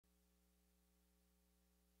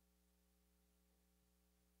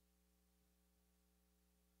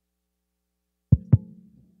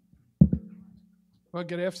Well,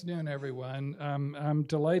 good afternoon, everyone. I'm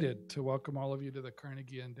delighted to welcome all of you to the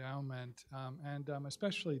Carnegie Endowment, and I'm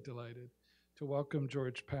especially delighted to welcome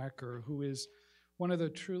George Packer, who is one of the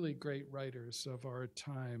truly great writers of our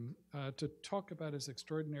time, to talk about his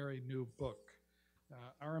extraordinary new book,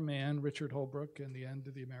 Our Man, Richard Holbrooke, and the End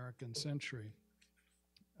of the American Century.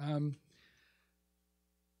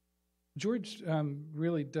 George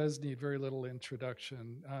really does need very little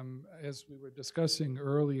introduction. As we were discussing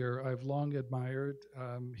earlier, I've long admired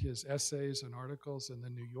his essays and articles in the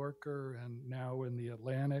New Yorker and now in the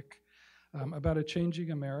Atlantic about a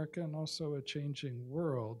changing America and also a changing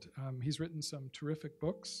world. He's written some terrific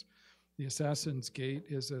books. The Assassin's Gate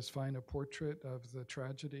is as fine a portrait of the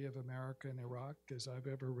tragedy of America and Iraq as I've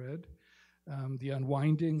ever read. The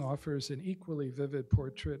Unwinding offers an equally vivid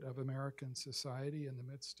portrait of American society in the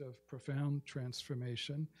midst of profound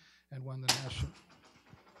transformation, and won the national.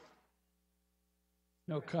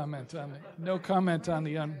 No comment on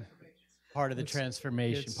the part of the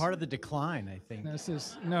transformation, part of the decline, I think. This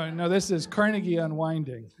is Carnegie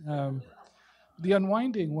Unwinding. The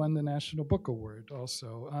Unwinding won the National Book Award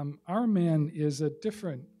also. Our Man is a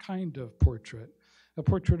different kind of portrait. A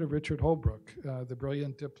portrait of Richard Holbrooke, the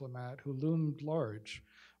brilliant diplomat who loomed large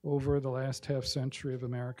over the last half century of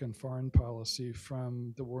American foreign policy,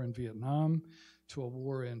 from the war in Vietnam to a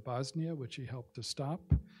war in Bosnia, which he helped to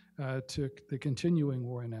stop, to the continuing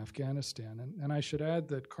war in Afghanistan. And I should add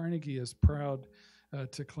that Carnegie is proud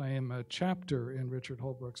to claim a chapter in Richard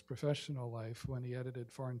Holbrooke's professional life when he edited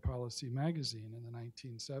Foreign Policy magazine in the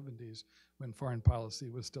 1970s, when foreign policy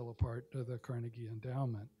was still a part of the Carnegie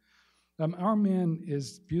Endowment. Our Man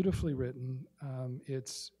is beautifully written,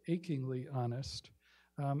 it's achingly honest,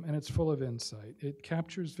 and it's full of insight. It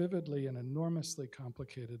captures vividly an enormously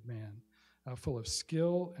complicated man, full of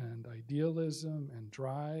skill and idealism and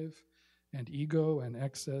drive and ego and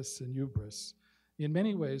excess and hubris. In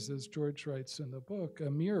many ways, as George writes in the book,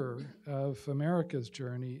 a mirror of America's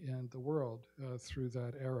journey in the world through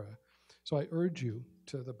that era. So I urge you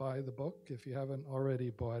to buy the book if you haven't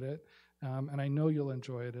already bought it. And I know you'll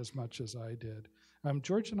enjoy it as much as I did.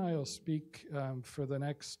 George and I will speak for the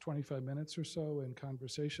next 25 minutes or so in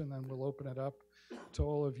conversation, then we'll open it up to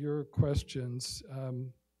all of your questions.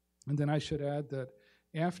 And then I should add that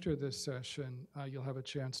after this session, you'll have a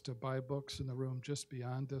chance to buy books in the room just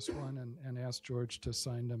beyond this one and ask George to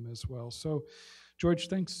sign them as well. So, George,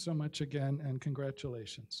 thanks so much again, and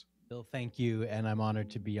congratulations. Bill, thank you, and I'm honored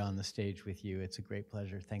to be on the stage with you. It's a great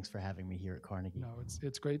pleasure. Thanks for having me here at Carnegie. No,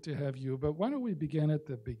 it's great to have you, but why don't we begin at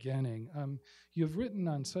the beginning? You've written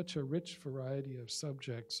on such a rich variety of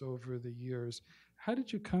subjects over the years. How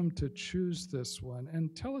did you come to choose this one?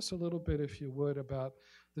 And tell us a little bit, if you would, about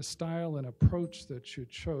the style and approach that you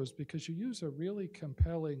chose, because you use a really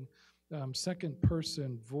compelling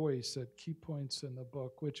second-person voice at key points in the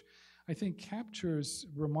book, which I think captures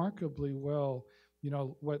remarkably well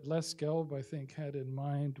what Les Gelb, I think, had in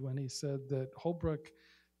mind when he said that Holbrooke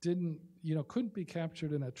couldn't be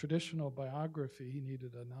captured in a traditional biography. He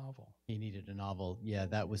needed a novel. He needed a novel. Yeah,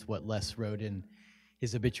 that was what Les wrote in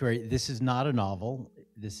his obituary. This is not a novel.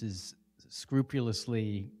 This is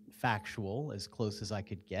scrupulously factual, as close as I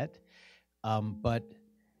could get. But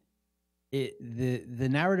the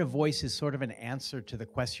narrative voice is sort of an answer to the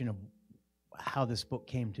question of how this book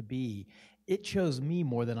came to be. It chose me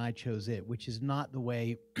more than I chose it, which is not the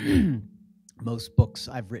way most books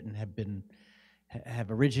I've written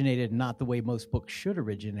have originated, not the way most books should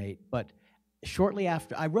originate. But shortly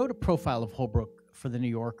after, I wrote a profile of Holbrooke for the New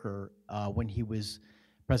Yorker when he was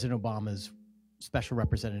President Obama's special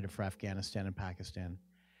representative for Afghanistan and Pakistan.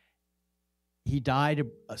 He died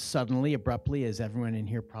suddenly, abruptly, as everyone in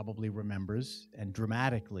here probably remembers, and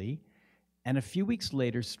dramatically. And a few weeks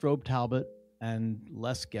later, Strobe Talbot and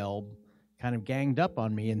Les Gelb kind of ganged up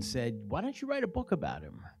on me and said, why don't you write a book about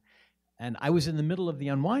him? And I was in the middle of the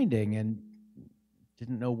Unwinding and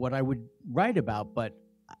didn't know what I would write about, but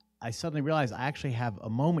I suddenly realized I actually have a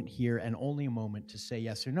moment here, and only a moment, to say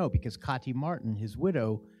yes or no, because Kati Martin, his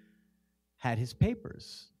widow, had his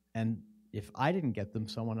papers. And if I didn't get them,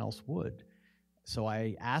 someone else would. So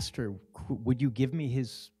I asked her, would you give me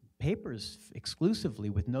his papers exclusively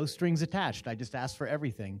with no strings attached? I just asked for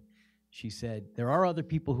everything. She said, there are other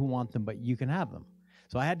people who want them, but you can have them.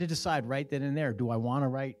 So I had to decide right then and there, do I want to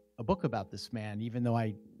write a book about this man, even though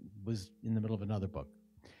I was in the middle of another book?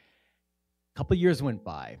 A couple years went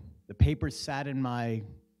by. The papers sat in my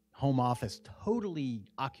home office, totally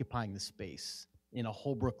occupying the space in a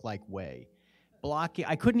Holbrooke-like way. Blocking,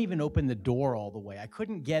 I couldn't even open the door all the way. I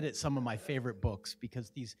couldn't get at some of my favorite books because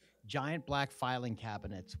these giant black filing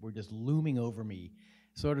cabinets were just looming over me,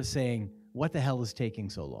 sort of saying, what the hell is taking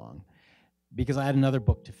so long? because I had another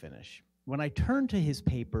book to finish. When I turned to his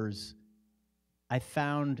papers, I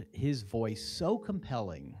found his voice so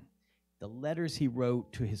compelling. The letters he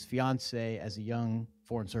wrote to his fiancée as a young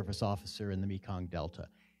Foreign Service officer in the Mekong Delta,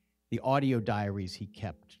 the audio diaries he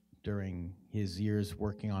kept during his years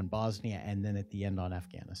working on Bosnia and then at the end on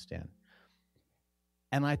Afghanistan.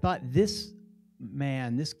 And I thought, this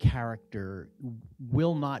man, this character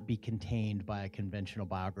will not be contained by a conventional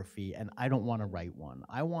biography, and I don't want to write one.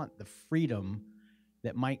 I want the freedom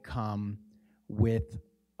that might come with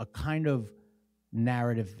a kind of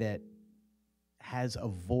narrative that has a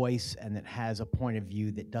voice and that has a point of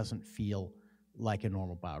view that doesn't feel like a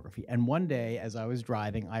normal biography. And one day, as I was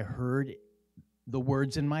driving, I heard the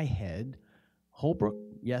words in my head, Holbrooke,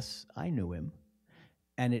 yes, I knew him.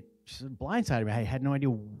 And it just blindsided me. I had no idea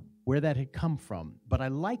where that had come from, but I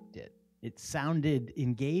liked it. It sounded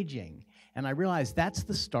engaging. And I realized that's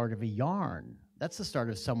the start of a yarn. That's the start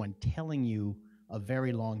of someone telling you a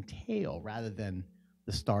very long tale rather than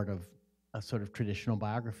the start of a sort of traditional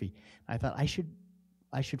biography. I thought I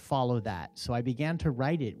should follow that. So I began to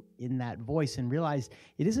write it in that voice and realized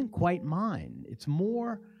it isn't quite mine. It's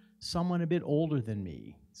more someone a bit older than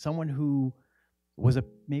me, someone who was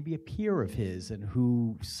maybe a peer of his and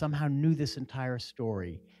who somehow knew this entire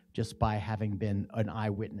story just by having been an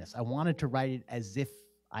eyewitness. I wanted to write it as if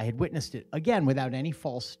I had witnessed it, again, without any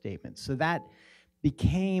false statements. So that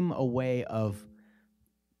became a way of,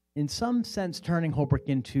 in some sense, turning Holbrooke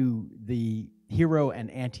into the hero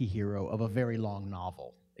and anti-hero of a very long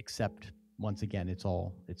novel, except, once again, it's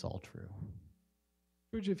all true.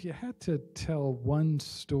 George, if you had to tell one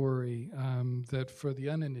story that, for the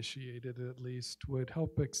uninitiated at least, would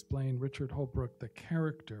help explain Richard Holbrooke, the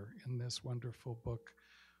character in this wonderful book,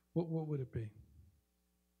 what would it be?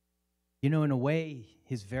 You know, in a way,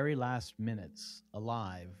 his very last minutes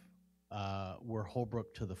alive were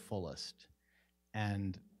Holbrooke to the fullest.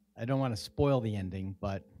 And I don't want to spoil the ending,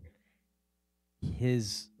 but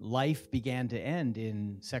his life began to end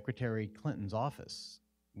in Secretary Clinton's office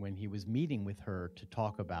when he was meeting with her to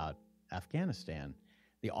talk about Afghanistan,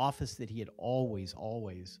 the office that he had always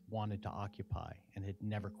wanted to occupy and had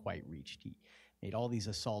never quite reached. He made all these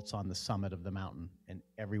assaults on the summit of the mountain, and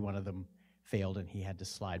every one of them failed, and he had to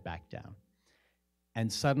slide back down.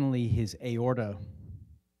 And suddenly his aorta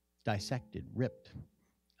dissected, ripped,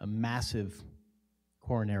 a massive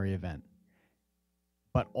coronary event.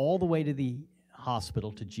 But all the way to the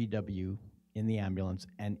hospital, to GW, in the ambulance,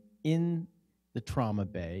 and in the trauma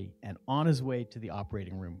bay, and on his way to the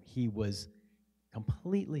operating room, he was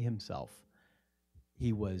completely himself.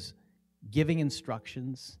 He was giving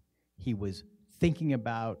instructions. He was thinking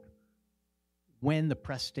about when the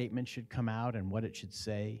press statement should come out and what it should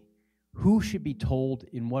say, who should be told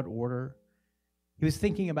in what order. He was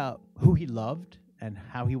thinking about who he loved and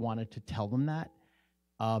how he wanted to tell them that.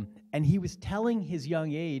 And he was telling his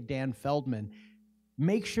young aide, Dan Feldman,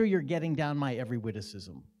 make sure you're getting down my every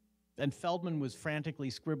witticism. And Feldman was frantically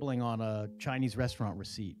scribbling on a Chinese restaurant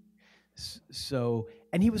receipt.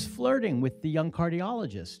 And he was flirting with the young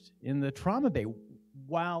cardiologist in the trauma bay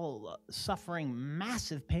while suffering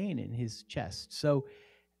massive pain in his chest. So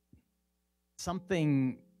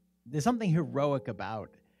there's something heroic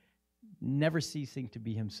about never ceasing to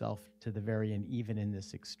be himself to the very end, even in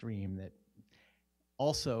this extreme, that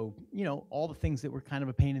also, you know, all the things that were kind of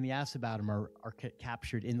a pain in the ass about him are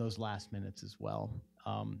captured in those last minutes as well.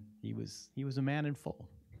 He was a man in full.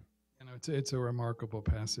 You know, it's a remarkable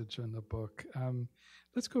passage in the book.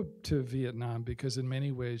 Let's go to Vietnam, because in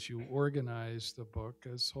many ways you organized the book,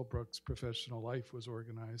 as Holbrooke's professional life was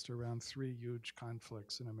organized, around three huge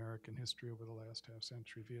conflicts in American history over the last half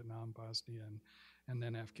century: Vietnam, Bosnia, and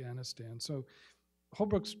then Afghanistan. So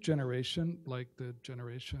Holbrooke's generation, like the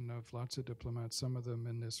generation of lots of diplomats, some of them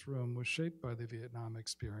in this room, was shaped by the Vietnam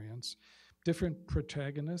experience. Different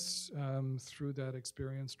protagonists through that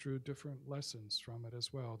experience drew different lessons from it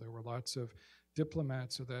as well. There were lots of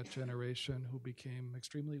diplomats of that generation who became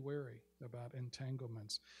extremely wary about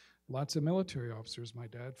entanglements. Lots of military officers. My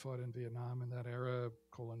dad fought in Vietnam in that era.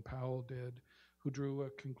 Colin Powell did, who drew a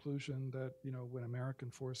conclusion that, you know, when American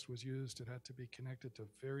force was used, it had to be connected to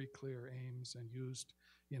very clear aims and used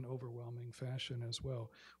in overwhelming fashion as well.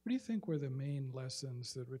 What do you think were the main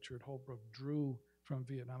lessons that Richard Holbrooke drew from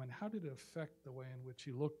Vietnam, and how did it affect the way in which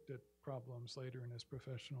he looked at problems later in his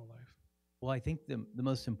professional life? Well, I think the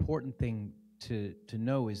most important thing to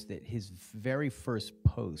know is that his very first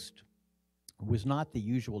post was not the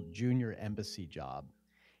usual junior embassy job.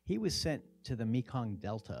 He was sent to the Mekong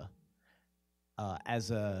Delta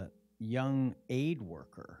as a young aid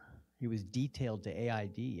worker. He was detailed to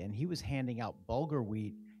AID, and he was handing out bulgur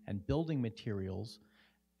wheat and building materials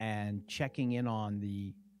and checking in on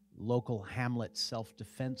the local hamlet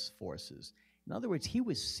self-defense forces. In other words, he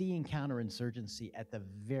was seeing counterinsurgency at the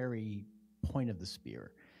very point of the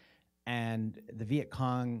spear. And the Viet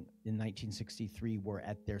Cong in 1963 were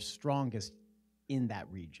at their strongest in that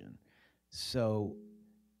region. So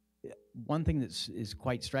one thing that is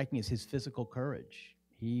quite striking is his physical courage.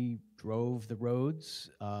 He drove the roads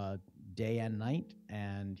day and night,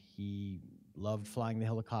 and he loved flying the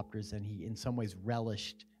helicopters, and he in some ways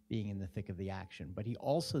relished being in the thick of the action. But he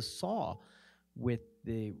also saw, with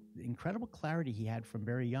the incredible clarity he had from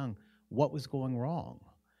very young, what was going wrong.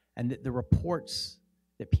 And that the reports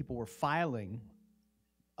that people were filing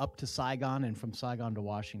up to Saigon and from Saigon to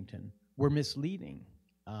Washington were misleading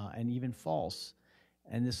and even false.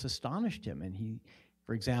 And this astonished him. And he,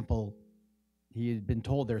 for example, he had been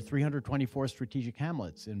told there are 324 strategic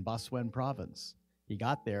hamlets in Ba Suen province. He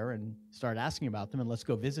got there and started asking about them, and let's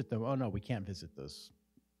go visit them. Oh, no, we can't visit those.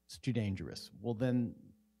 It's too dangerous. Well, then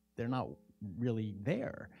they're not really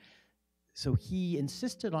there. So he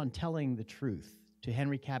insisted on telling the truth to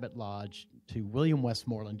Henry Cabot Lodge, to William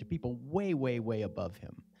Westmoreland, to people way, way, way above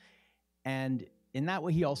him. And in that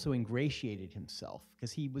way, he also ingratiated himself,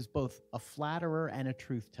 because he was both a flatterer and a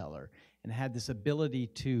truth teller, and had this ability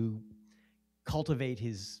to cultivate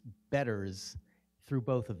his betters through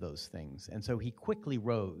both of those things. And so he quickly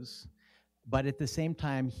rose, but at the same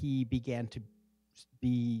time, he began to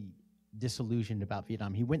be disillusioned about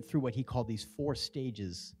Vietnam. He went through what he called these 4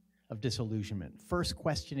 stages of disillusionment. First,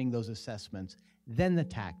 questioning those assessments, then the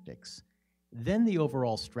tactics, then the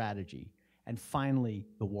overall strategy, and finally,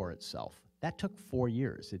 the war itself. That took 4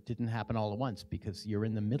 years. It didn't happen all at once, because you're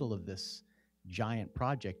in the middle of this giant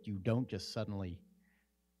project. You don't just suddenly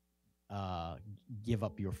give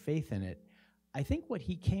up your faith in it. I think what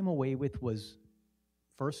he came away with was,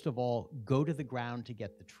 first of all, go to the ground to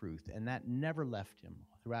get the truth, and that never left him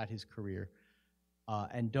throughout his career,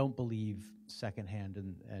 and don't believe secondhand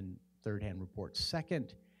and third-hand reports.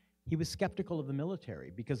 Second, he was skeptical of the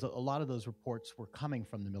military, because a lot of those reports were coming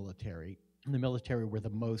from the military. The military were the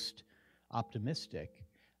most optimistic,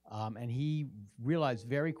 and he realized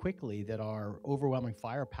very quickly that our overwhelming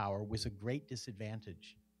firepower was a great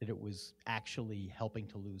disadvantage, that it was actually helping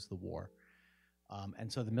to lose the war.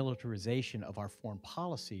 And so the militarization of our foreign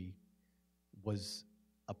policy was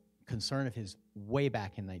a concern of his way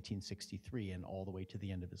back in 1963 and all the way to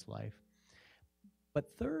the end of his life.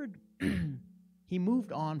 But third, he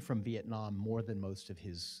moved on from Vietnam more than most of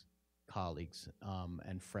his colleagues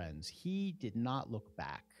and friends. He did not look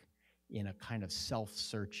back in a kind of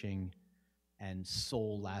self-searching and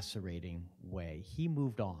soul-lacerating way. He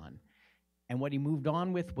moved on. And what he moved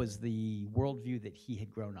on with was the worldview that he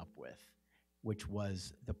had grown up with, which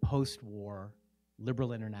was the post-war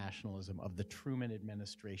liberal internationalism of the Truman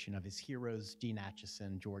administration, of his heroes, Dean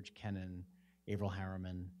Acheson, George Kennan, Averell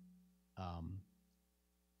Harriman.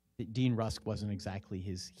 Dean Rusk wasn't exactly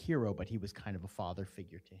his hero, but he was kind of a father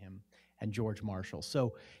figure to him, and George Marshall.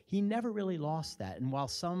 So he never really lost that. And while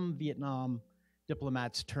some Vietnam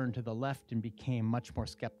diplomats turned to the left and became much more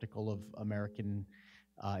skeptical of American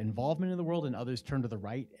involvement in the world, and others turned to the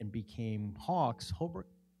right and became hawks, Holbrooke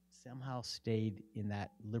somehow stayed in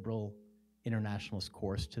that liberal internationalist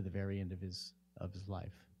course to the very end of his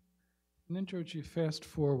life. And then, George, you fast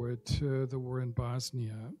forward to the war in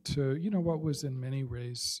Bosnia, to what was in many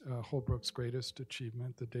ways Holbrooke's greatest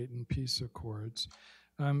achievement, the Dayton Peace Accords.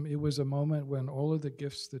 It was a moment when all of the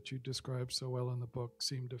gifts that you described so well in the book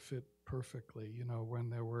seemed to fit perfectly, when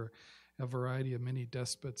there were a variety of mini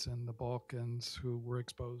despots in the Balkans who were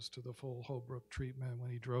exposed to the full Holbrooke treatment, when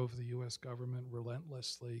he drove the U.S. government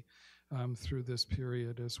relentlessly through this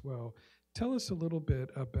period as well. Tell us a little bit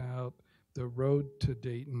about the road to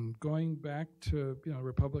Dayton, going back to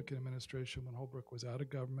Republican administration when Holbrooke was out of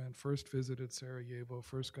government, first visited Sarajevo,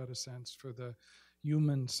 first got a sense for the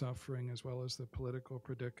human suffering as well as the political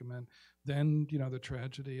predicament, then the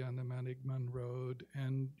tragedy on the Manigman Road,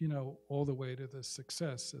 and all the way to the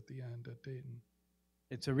success at the end at Dayton.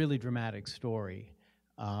 It's a really dramatic story,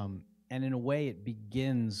 and in a way it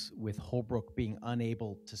begins with Holbrooke being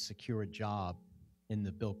unable to secure a job in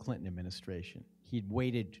the Bill Clinton administration. He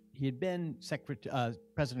had been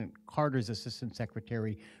President Carter's assistant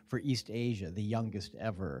secretary for East Asia, the youngest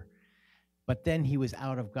ever. But then he was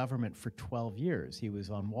out of government for 12 years. He was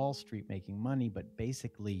on Wall Street making money, but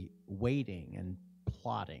basically waiting and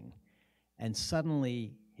plotting. And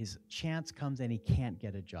suddenly his chance comes and he can't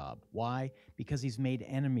get a job. Why? Because he's made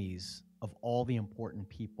enemies of all the important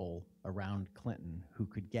people around Clinton who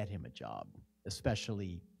could get him a job,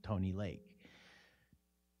 especially Tony Lake.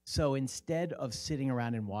 So instead of sitting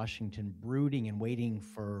around in Washington brooding and waiting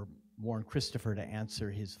for warn Christopher to answer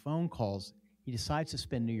his phone calls, he decides to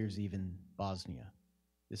spend New Year's Eve in Bosnia.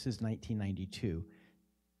 This is 1992.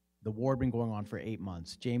 The war had been going on for 8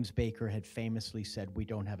 months. James Baker had famously said, "We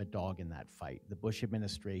don't have a dog in that fight." The Bush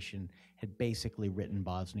administration had basically written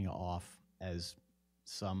Bosnia off as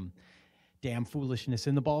some damn foolishness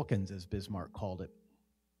in the Balkans, as Bismarck called it.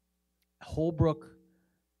 Holbrooke,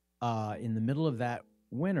 in the middle of that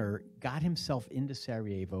winter, got himself into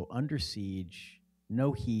Sarajevo under siege,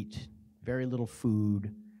 no heat, very little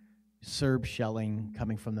food, Serb shelling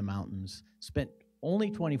coming from the mountains, spent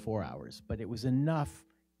only 24 hours, but it was enough.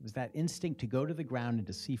 It was that instinct to go to the ground and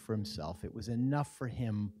to see for himself. It was enough for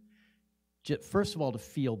him, first of all, to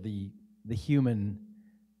feel the human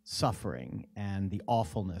suffering and the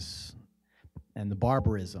awfulness and the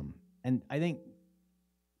barbarism. And I think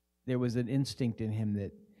there was an instinct in him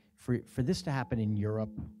that for this to happen in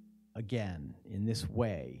Europe again, in this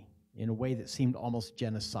way, in a way that seemed almost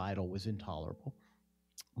genocidal, was intolerable.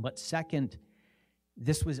 But second,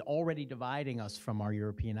 this was already dividing us from our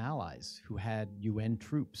European allies who had UN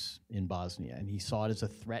troops in Bosnia, and he saw it as a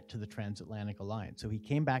threat to the transatlantic alliance. So he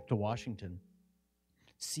came back to Washington,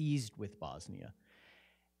 seized with Bosnia,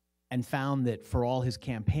 and found that for all his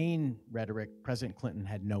campaign rhetoric, President Clinton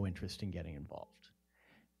had no interest in getting involved.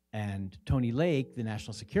 And Tony Lake, the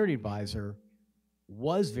national security advisor,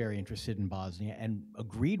 was very interested in Bosnia and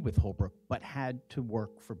agreed with Holbrooke, but had to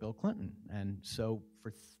work for Bill Clinton. And so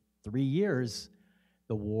for 3 years,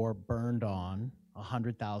 the war burned on.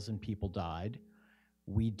 100,000 people died.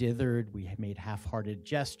 We dithered. We made half-hearted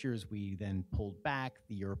gestures. We then pulled back.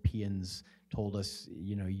 The Europeans told us,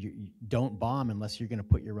 you don't bomb unless you're going to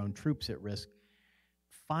put your own troops at risk.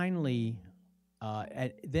 Finally,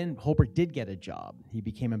 then Holbrooke did get a job. He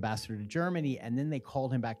became ambassador to Germany, and then they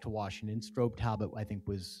called him back to Washington. Strobe Talbot, I think,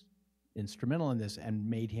 was instrumental in this and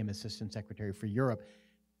made him Assistant Secretary for Europe,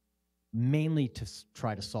 mainly to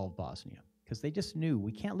try to solve Bosnia, because they just knew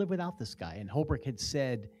we can't live without this guy. And Holbrooke had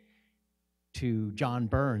said to John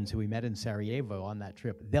Burns, who we met in Sarajevo on that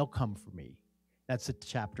trip, "They'll come for me." That's a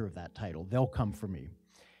chapter of that title, "They'll come for me."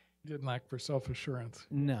 Didn't lack for self-assurance.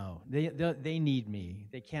 No, they need me.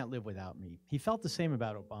 They can't live without me. He felt the same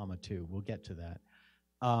about Obama, too. We'll get to that.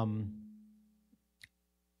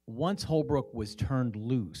 Once Holbrooke was turned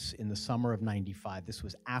loose in the summer of '95, this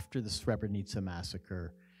was after the Srebrenica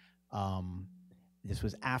massacre. This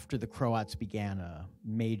was after the Croats began a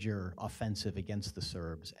major offensive against the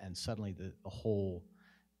Serbs, and suddenly the whole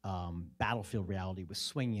battlefield reality was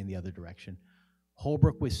swinging in the other direction.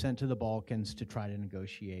 Holbrooke was sent to the Balkans to try to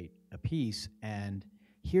negotiate a peace, and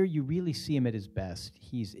here you really see him at his best.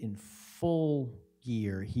 He's in full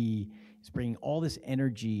gear. He is bringing all this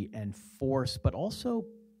energy and force, but also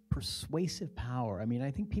persuasive power. I mean,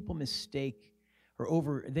 I think people mistake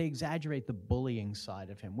they exaggerate the bullying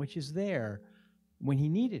side of him, which is there when he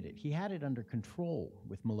needed it. He had it under control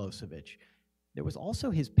with Milosevic. There was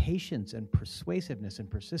also his patience and persuasiveness and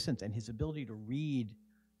persistence and his ability to read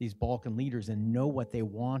these Balkan leaders and know what they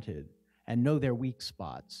wanted and know their weak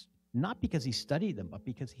spots, not because he studied them, but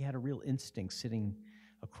because he had a real instinct sitting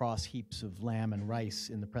across heaps of lamb and rice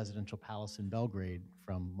in the presidential palace in Belgrade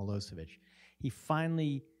from Milosevic. He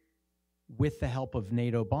finally, with the help of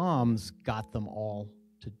NATO bombs, got them all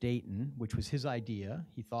to Dayton, which was his idea.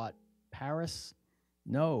 He thought, Paris?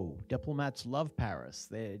 No, diplomats love Paris.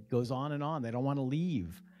 It goes on and on. They don't want to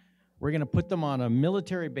leave. We're going to put them on a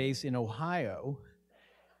military base in Ohio.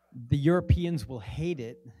 The Europeans will hate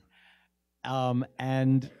it,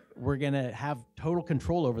 and we're going to have total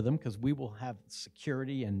control over them because we will have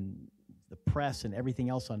security and the press and everything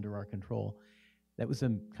else under our control. That was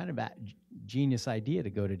a kind of a genius idea to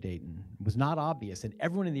go to Dayton. It was not obvious, and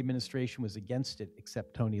everyone in the administration was against it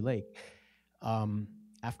except Tony Lake.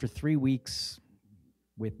 After 3 weeks,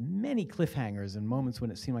 with many cliffhangers and moments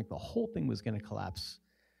when it seemed like the whole thing was going to collapse,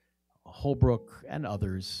 Holbrooke and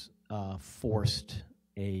others forced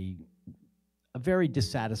a very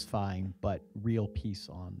dissatisfying but real peace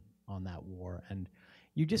on that war. And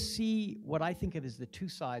you just see what I think of as the two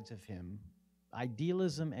sides of him,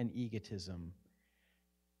 idealism and egotism,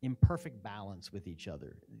 in perfect balance with each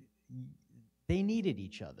other. They needed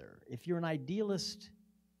each other. If you're an idealist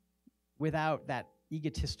without that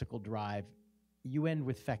egotistical drive, you end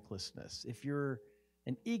with fecklessness. If you're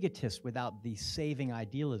an egotist without the saving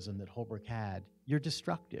idealism that Holbrooke had, you're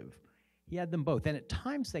destructive. He had them both, and at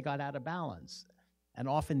times they got out of balance, and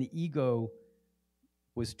often the ego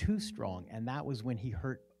was too strong, and that was when he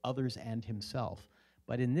hurt others and himself.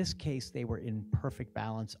 But in this case, they were in perfect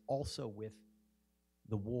balance, also with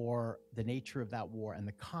the war, the nature of that war, and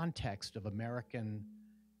the context of American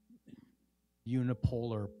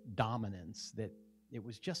unipolar dominance that it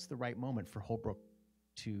was just the right moment for Holbrooke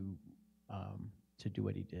to do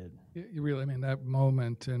what he did. You really, I mean, that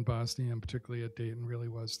moment in Bosnia, and particularly at Dayton, really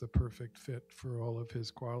was the perfect fit for all of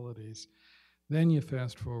his qualities. Then you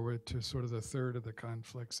fast forward to sort of the third of the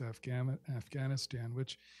conflicts, Afghanistan,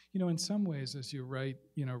 which, in some ways, as you write,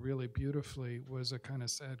 really beautifully, was a kind of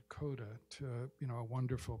sad coda to, a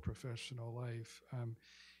wonderful professional life.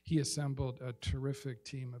 He assembled a terrific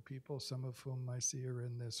team of people, some of whom I see are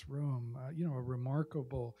in this room, a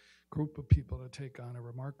remarkable group of people to take on a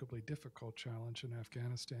remarkably difficult challenge in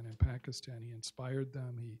Afghanistan and Pakistan. He inspired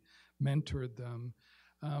them, he mentored them.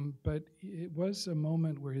 But it was a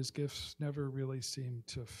moment where his gifts never really seemed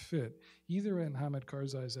to fit, either in Hamid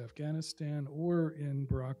Karzai's Afghanistan or in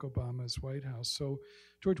Barack Obama's White House. So,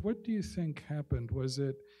 George, what do you think happened? Was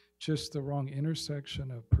it just the wrong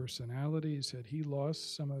intersection of personalities? Had he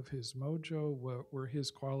lost some of his mojo? Were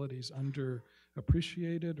his qualities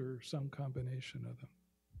underappreciated, or some combination of them?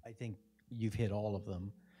 I think you've hit all of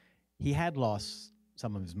them. He had lost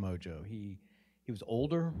some of his mojo. He was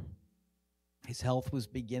older. His health was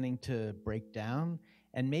beginning to break down,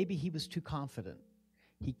 and maybe he was too confident.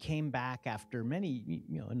 He came back after many,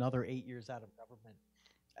 another 8 years out of government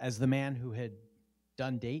as the man who had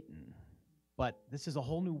done Dayton. But this is a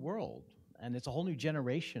whole new world, and it's a whole new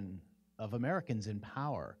generation of Americans in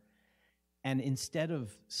power. And instead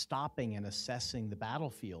of stopping and assessing the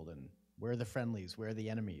battlefield and where are the friendlies, where are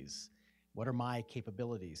the enemies, what are my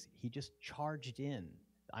capabilities, he just charged in.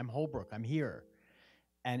 I'm Holbrooke, I'm here.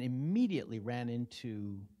 And immediately ran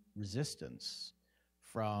into resistance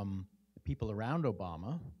from the people around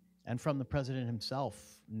Obama and from the president himself.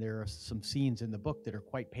 And there are some scenes in the book that are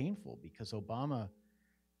quite painful because Obama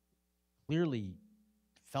clearly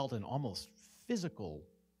felt an almost physical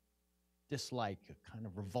dislike, a kind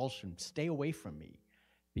of revulsion. Stay away from me,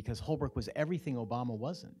 because Holbrooke was everything Obama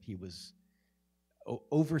wasn't. He was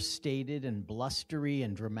overstated and blustery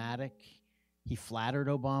and dramatic. He flattered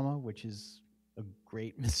Obama, which is a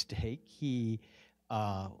great mistake. He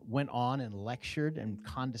went on and lectured and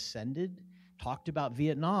condescended, talked about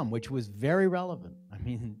Vietnam, which was very relevant. I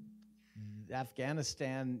mean,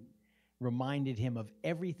 Afghanistan reminded him of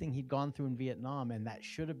everything he'd gone through in Vietnam, and that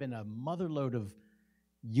should have been a motherlode of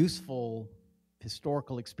useful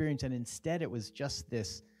historical experience, and instead it was just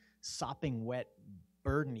this sopping wet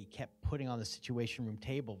burden he kept putting on the Situation Room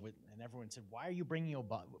table, and everyone said, why are you bringing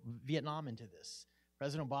Vietnam into this?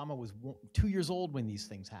 President Obama was 2 years old when these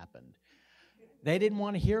things happened. They didn't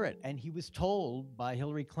want to hear it, and he was told by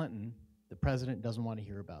Hillary Clinton, the president doesn't want to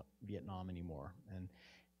hear about Vietnam anymore. And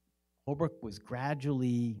Holbrooke was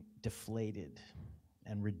gradually deflated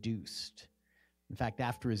and reduced. In fact,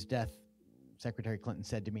 after his death, Secretary Clinton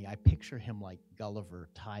said to me, I picture him like Gulliver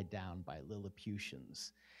tied down by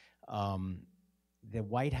Lilliputians. The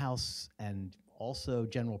White House and also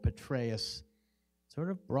General Petraeus sort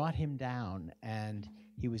of brought him down, and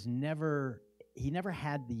he never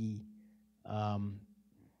had the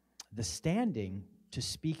standing to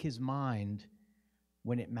speak his mind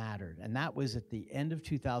when it mattered. And that was at the end of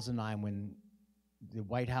 2009 when the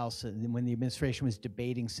White House, when the administration was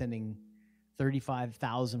debating sending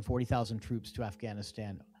 35,000, 40,000 troops to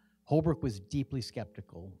Afghanistan. Holbrooke was deeply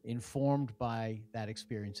skeptical, informed by that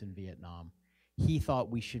experience in Vietnam. He thought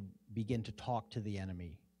we should begin to talk to the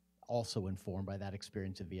enemy, also informed by that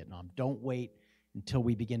experience in Vietnam. Don't wait until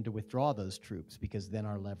we begin to withdraw those troops, because then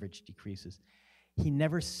our leverage decreases. He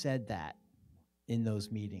never said that in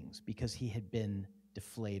those meetings because he had been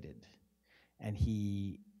deflated. And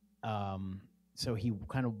so he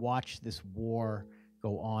kind of watched this war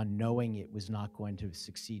go on, knowing it was not going to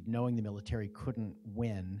succeed, knowing the military couldn't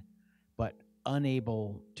win, but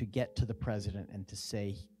unable to get to the president and to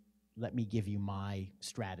say, let me give you my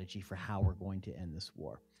strategy for how we're going to end this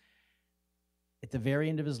war. At the very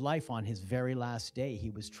end of his life, on his very last day, he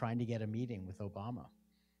was trying to get a meeting with Obama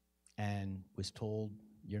and was told,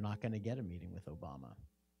 you're not going to get a meeting with Obama.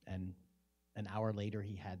 And an hour later,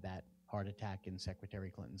 he had that heart attack in Secretary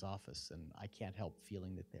Clinton's office, and I can't help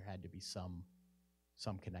feeling that there had to be some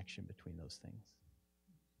connection between those things.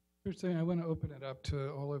 I want to open it up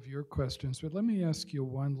to all of your questions, but let me ask you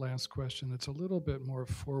one last question that's a little bit more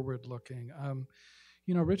forward-looking.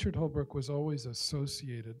 Richard Holbrooke was always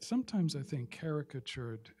associated, sometimes I think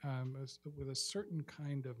caricatured, with a certain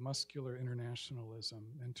kind of muscular internationalism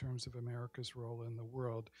in terms of America's role in the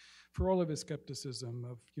world, for all of his skepticism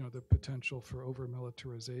of the potential for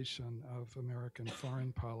over-militarization of American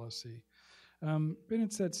foreign policy. But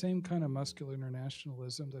it's that same kind of muscular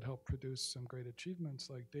internationalism that helped produce some great achievements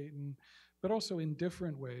like Dayton, but also in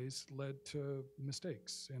different ways led to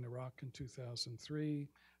mistakes in Iraq in 2003,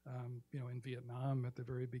 in Vietnam at the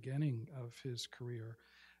very beginning of his career.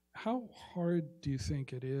 How hard do you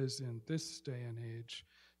think it is in this day and age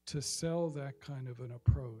to sell that kind of an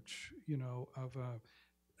approach, of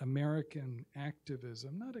American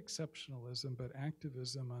activism, not exceptionalism, but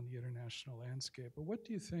activism on the international landscape? But what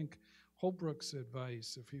do you think Holbrooke's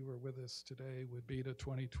advice, if he were with us today, would be to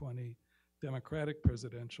 2020 Democratic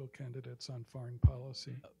presidential candidates on foreign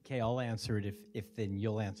policy? Okay, I'll answer it if then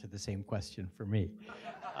you'll answer the same question for me.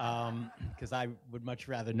 Because I would much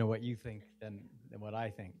rather know what you think than what I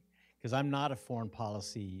think. Because I'm not a foreign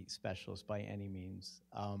policy specialist by any means.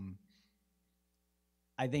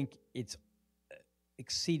 I think it's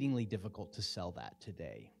exceedingly difficult to sell that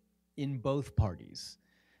today in both parties.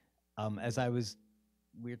 As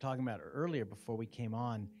we were talking about earlier before we came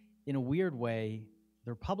on, in a weird way, the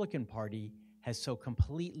Republican Party has so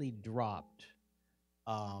completely dropped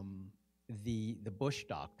the Bush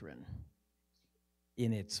doctrine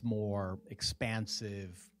in its more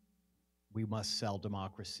expansive, we must sell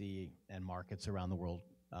democracy and markets around the world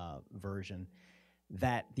version,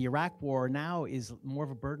 that the Iraq War now is more of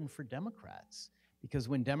a burden for Democrats. Because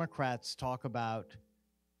when Democrats talk about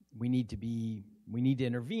we need to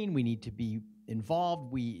intervene, we need to be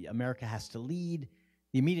involved, America has to lead,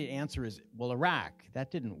 the immediate answer is, well, Iraq,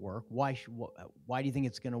 that didn't work. Why do you think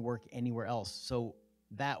it's going to work anywhere else? So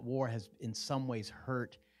that war has in some ways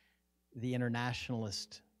hurt the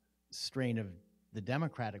internationalist strain of the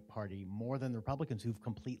Democratic Party more than the Republicans, who've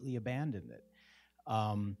completely abandoned it.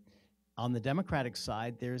 On the Democratic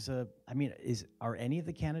side, are any of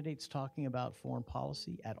the candidates talking about foreign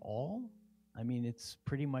policy at all? I mean, it's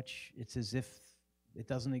as if it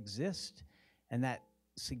doesn't exist. And that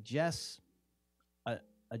suggests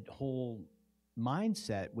a whole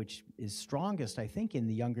mindset, which is strongest, I think, in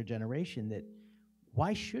the younger generation, that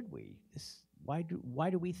why should we? Why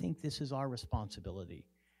do we think this is our responsibility?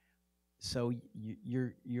 So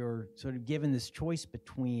you're sort of given this choice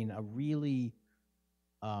between a really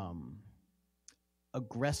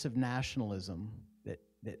aggressive nationalism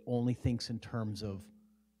that only thinks in terms of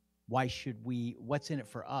what's in it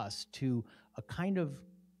for us, to a kind of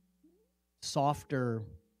softer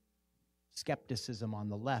skepticism on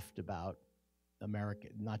the left about America,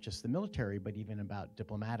 not just the military, but even about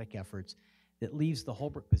diplomatic efforts, that leaves the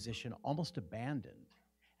Holbrooke position almost abandoned.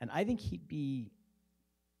 And I think he'd be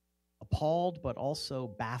appalled, but also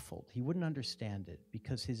baffled. He wouldn't understand it,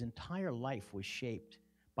 because his entire life was shaped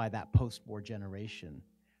by that post-war generation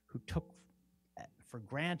who took for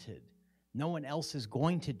granted no one else is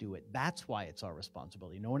going to do it. That's why it's our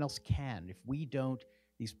responsibility. No one else can. If we don't,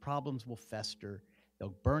 these problems will fester,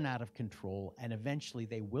 they'll burn out of control, and eventually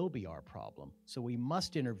they will be our problem. So we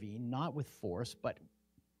must intervene, not with force, but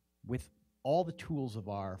with all the tools of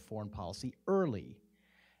our foreign policy early,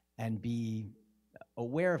 and be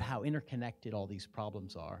aware of how interconnected all these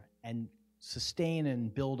problems are, and sustain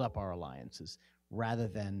and build up our alliances rather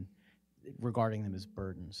than regarding them as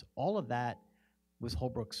burdens. All of that was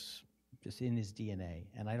Holbrooke's just in his DNA,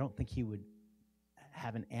 and I don't think he would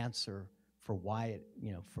have an answer for why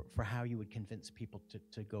for how you would convince people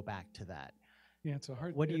to go back to that. Yeah, it's a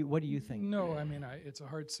hard. What do you think? No, I mean, it's a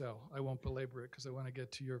hard sell. I won't belabor it because I want to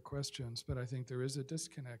get to your questions, but I think there is a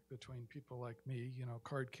disconnect between people like me,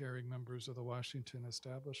 card-carrying members of the Washington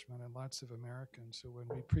establishment, and lots of Americans who, when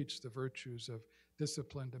we preach the virtues of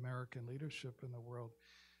disciplined American leadership in the world,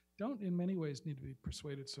 don't in many ways need to be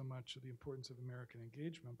persuaded so much of the importance of American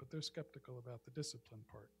engagement, but they're skeptical about the discipline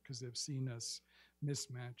part because they've seen us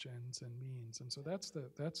mismatch ends and means. And so that's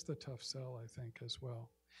the tough sell, I think, as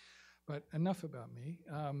well. But enough about me.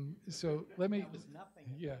 So let me. That was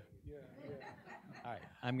nothing. Yeah. All right,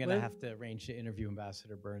 I'm going to have to arrange to interview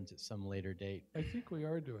Ambassador Burns at some later date. I think we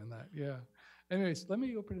are doing that, yeah. Anyways, let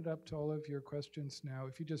me open it up to all of your questions now.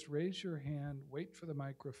 If you just raise your hand, wait for the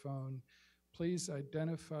microphone, please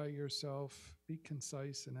identify yourself, be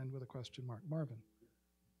concise, and end with a question mark. Marvin.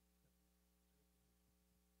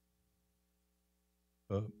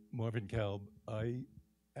 Marvin Kalb, I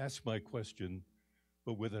asked my question,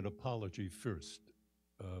 but with an apology first,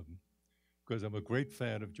 because I'm a great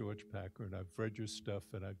fan of George Packer, and I've read your stuff,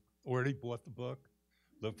 and I've already bought the book.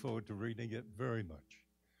 Look forward to reading it very much.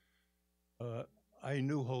 I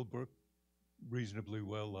knew Holbrooke reasonably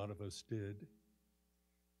well, a lot of us did.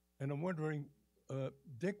 And I'm wondering,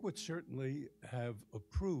 Dick would certainly have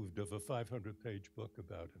approved of a 500-page book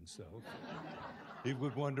about himself. He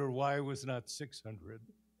would wonder why it was not 600.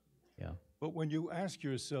 Yeah. But when you ask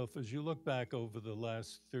yourself, as you look back over the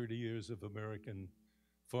last 30 years of American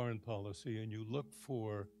foreign policy, and you look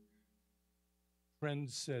for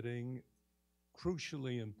trend-setting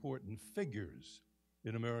crucially important figures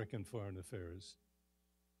in American foreign affairs,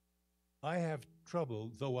 I have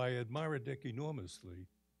trouble, though I admire Dick enormously,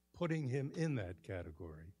 putting him in that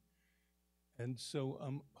category. And so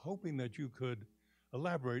I'm hoping that you could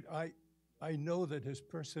elaborate. I know that his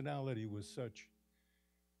personality was such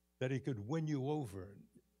that he could win you over,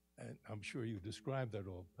 and I'm sure you described that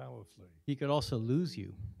all powerfully. He could also lose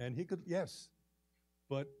you. And he could, yes,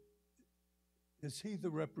 but is he the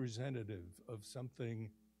representative of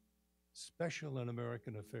something special in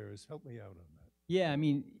American affairs? Help me out on that. Yeah, I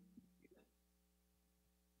mean,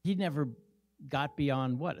 he never got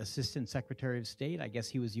beyond, what, Assistant Secretary of State? I guess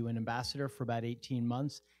he was UN ambassador for about 18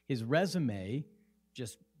 months. His resume,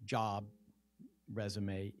 just job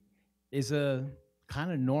resume, is a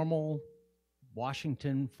kind of normal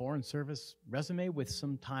Washington Foreign Service resume with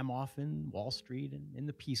some time off in Wall Street and in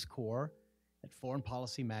the Peace Corps at Foreign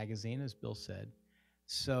Policy magazine, as Bill said.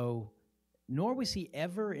 So, nor was he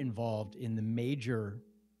ever involved in the major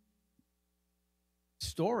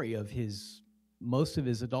story of most of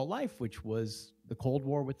his adult life, which was the Cold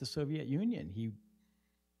War with the Soviet Union. He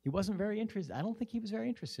wasn't very interested. I don't think he was very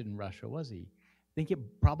interested in Russia, was he? I think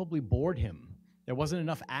it probably bored him. There wasn't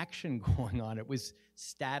enough action going on. It was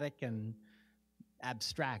static and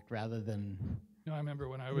abstract rather than... I remember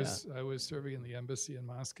when I was serving in the embassy in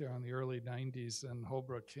Moscow in the early 90s, and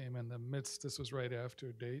Holbrooke came in the midst. This was right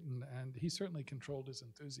after Dayton, and he certainly controlled his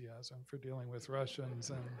enthusiasm for dealing with Russians.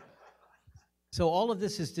 And so all of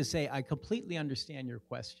this is to say, I completely understand your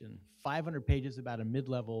question. 500 pages about a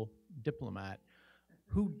mid-level diplomat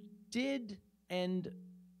who did end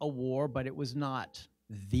a war, but it was not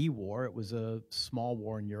the war. It was a small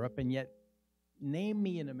war in Europe, and yet name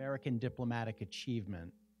me an American diplomatic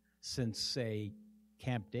achievement since, say,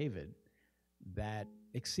 Camp David that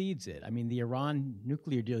exceeds it. I mean, the Iran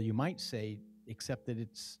nuclear deal, you might say, except that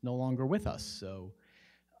it's no longer with us. So,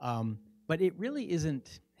 but it really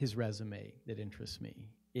isn't his resume that interests me.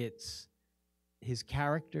 It's his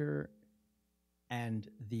character and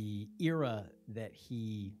the era that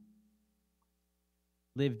he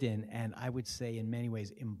lived in, and I would say in many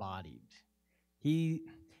ways embodied.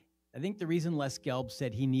 I think the reason Les Gelb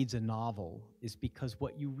said he needs a novel is because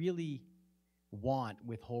what you really want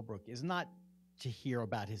with Holbrooke is not to hear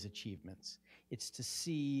about his achievements. It's to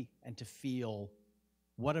see and to feel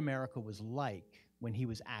what America was like when he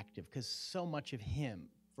was active, because so much of him,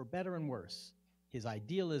 for better and worse, his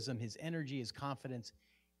idealism, his energy, his confidence,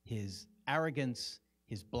 his arrogance,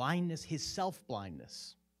 his blindness, his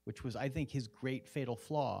self-blindness, which was, I think, his great fatal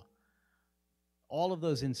flaw, all of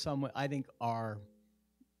those in some way, I think, are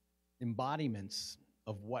embodiments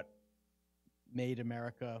of what made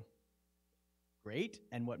America great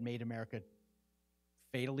and what made America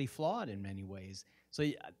fatally flawed in many ways. So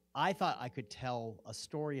I thought I could tell a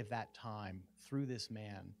story of that time through this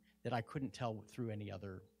man that I couldn't tell through any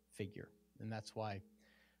other figure. And that's why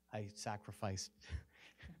I sacrificed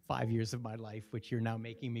 5 years of my life, which you're now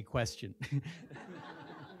making me question.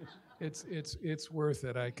 It's worth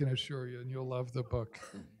it, I can assure you, and you'll love the book.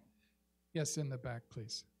 Yes, in the back,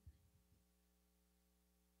 please.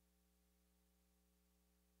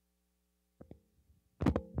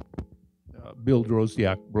 Bill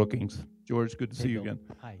Drozdiak, Brookings. George, good to see you again.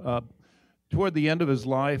 Hi. Toward the end of his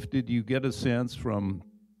life, did you get a sense from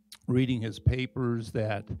reading his papers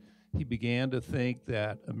that he began to think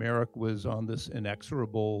that America was on this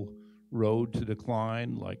inexorable road to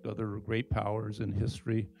decline, like other great powers in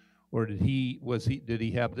history, or did he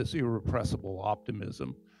have this irrepressible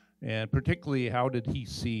optimism? And particularly, how did he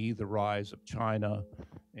see the rise of China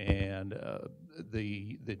and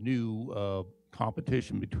the new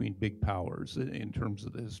competition between big powers in terms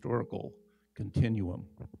of the historical continuum?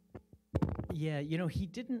 Yeah, he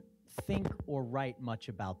didn't think or write much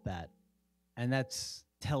about that, and that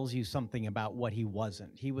tells you something about what he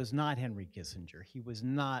wasn't. He was not Henry Kissinger. He was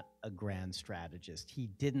not a grand strategist. He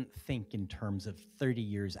didn't think in terms of 30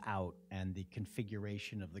 years out and the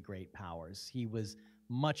configuration of the great powers. He was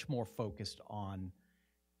much more focused on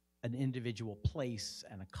an individual place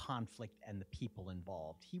and a conflict and the people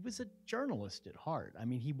involved. He was a journalist at heart. I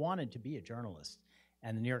mean, he wanted to be a journalist,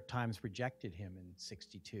 and the New York Times rejected him in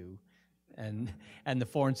 '62, and the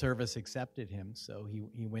Foreign Service accepted him, so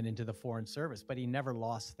he went into the Foreign Service, but he never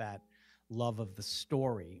lost that love of the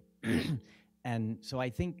story. And so I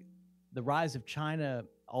think the rise of China,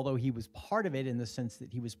 although he was part of it in the sense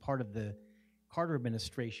that he was part of the Carter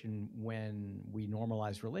administration when we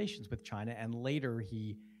normalized relations with China, and later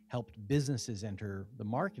he helped businesses enter the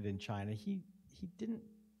market in China, he didn't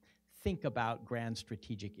think about grand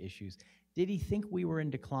strategic issues. Did he think we were in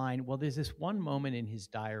decline? Well, there's this one moment in his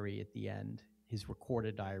diary at the end, his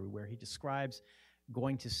recorded diary, where he describes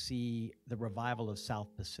going to see the revival of South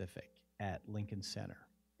Pacific at Lincoln Center.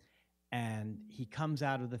 And he comes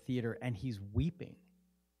out of the theater and he's weeping.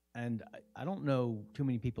 And I don't know too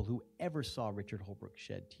many people who ever saw Richard Holbrooke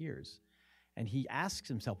shed tears. And he asks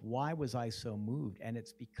himself, why was I so moved? And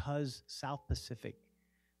it's because South Pacific,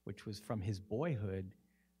 which was from his boyhood,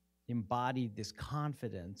 embodied this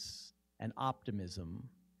confidence and optimism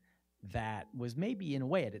that was maybe in a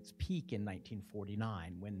way at its peak in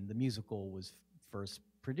 1949 when the musical was first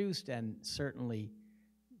produced, and certainly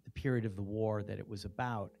the period of the war that it was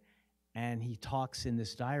about. And he talks in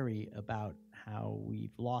this diary about how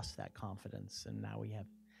we've lost that confidence and now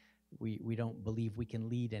we don't believe we can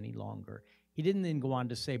lead any longer. He didn't then go on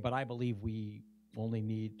to say, but I believe we only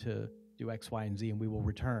need to do X, Y, and Z and we will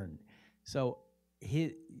return. So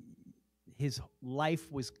his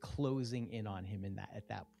life was closing in on him at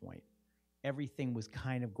that point. Everything was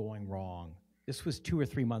kind of going wrong. This was 2 or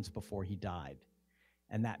 3 months before he died.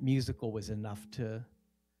 And that musical was enough to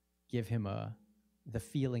give him the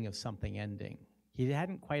feeling of something ending. He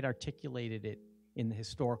hadn't quite articulated it in the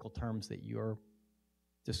historical terms that you're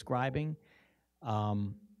describing.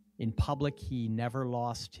 In public, he never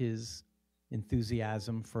lost his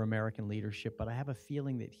enthusiasm for American leadership, but I have a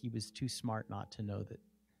feeling that he was too smart not to know that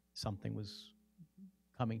something was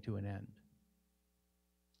coming to an end.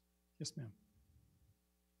 Yes, ma'am.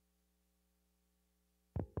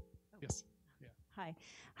 Yes. Yeah.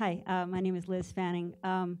 Hi. My name is Liz Fanning.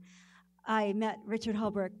 I met Richard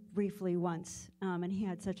Holbrooke briefly once, and he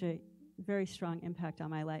had such a very strong impact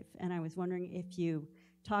on my life. And I was wondering if you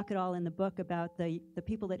talk at all in the book about the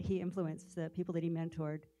people that he influenced, the people that he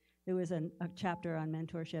mentored. There was a chapter on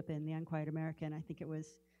mentorship in The Unquiet American. I think it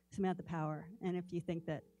was Samantha Power. And if you think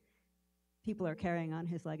that people are carrying on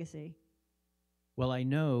his legacy. Well, I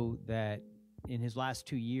know that in his last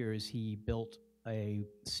 2 years, he built a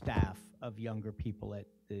staff of younger people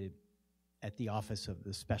at the office of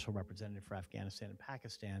the Special Representative for Afghanistan and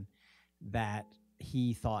Pakistan that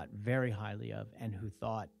he thought very highly of and who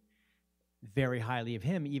thought very highly of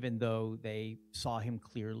him, even though they saw him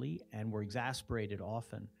clearly and were exasperated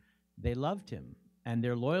often. They loved him, and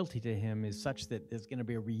their loyalty to him is such that there's going to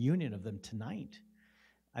be a reunion of them tonight.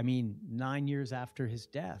 I mean, 9 years after his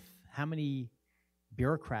death, how many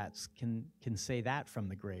bureaucrats can say that from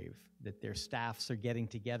the grave, that their staffs are getting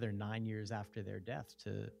together 9 years after their death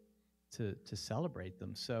to celebrate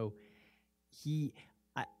them? So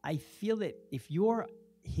I feel that if you're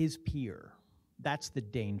his peer, that's the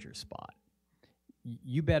danger spot.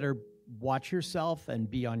 You better watch yourself and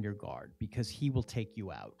be on your guard because he will take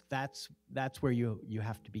you out. That's where you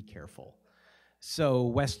have to be careful. So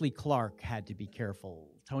Wesley Clark had to be careful.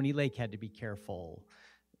 Tony Lake had to be careful.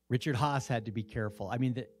 Richard Haas had to be careful. I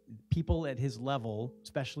mean, the people at his level,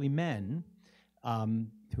 especially men,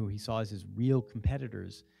 who he saw as his real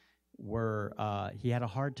competitors, he had a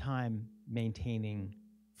hard time maintaining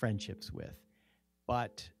friendships with.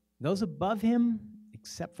 But those above him,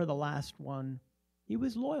 except for the last one, he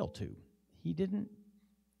was loyal to. He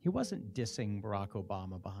wasn't dissing Barack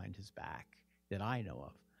Obama behind his back that I know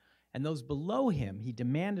of. And those below him, he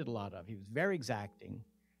demanded a lot of. He was very exacting,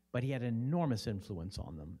 but he had enormous influence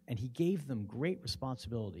on them. And he gave them great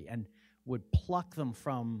responsibility and would pluck them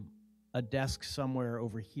from a desk somewhere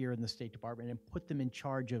over here in the State Department and put them in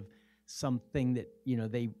charge of something that,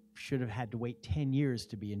 they should have had to wait 10 years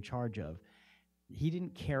to be in charge of. He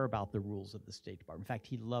didn't care about the rules of the State Department. In fact,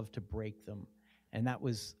 he loved to break them. And that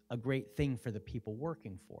was a great thing for the people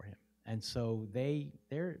working for him. And so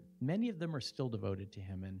many of them are still devoted to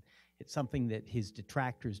him, and it's something that his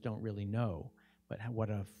detractors don't really know, but what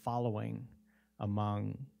a following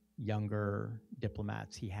among younger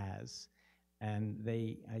diplomats he has. And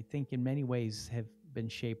they, I think, in many ways have been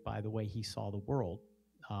shaped by the way he saw the world.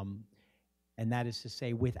 And that is to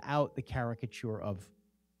say, without the caricature of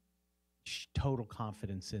total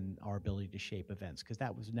confidence in our ability to shape events, because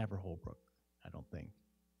that was never Holbrooke, I don't think.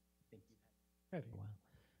 Ready.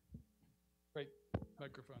 Right,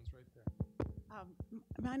 microphone's right there.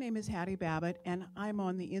 My name is Hattie Babbitt, and I'm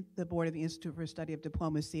on the board of the Institute for Study of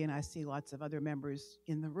Diplomacy, and I see lots of other members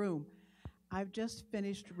in the room. I've just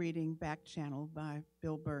finished reading Back Channel by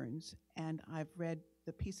Bill Burns, and I've read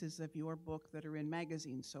the pieces of your book that are in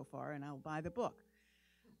magazines so far, and I'll buy the book.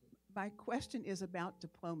 My question is about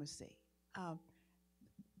diplomacy.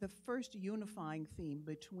 The first unifying theme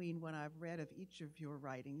between what I've read of each of your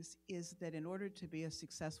writings is that in order to be a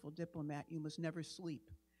successful diplomat, you must never sleep.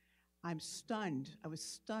 I'm stunned. I was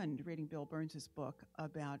stunned reading Bill Burns' book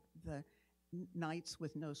about the nights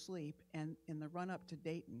with no sleep, and in the run-up to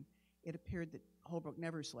Dayton, it appeared that Holbrooke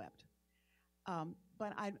never slept.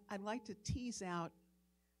 But I'd like to tease out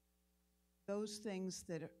those things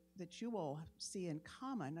that you all see in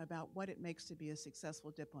common about what it makes to be a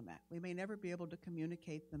successful diplomat. We may never be able to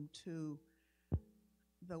communicate them to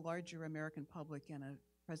the larger American public in a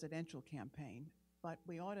presidential campaign, but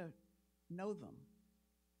we ought to know them.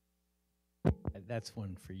 That's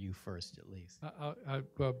one for you first, at least.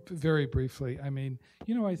 Well, very briefly, I mean,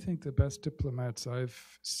 I think the best diplomats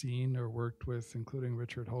I've seen or worked with, including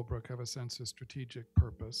Richard Holbrooke, have a sense of strategic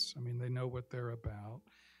purpose. I mean, they know what they're about,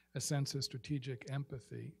 a sense of strategic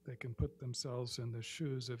empathy. They can put themselves in the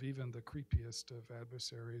shoes of even the creepiest of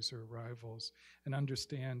adversaries or rivals and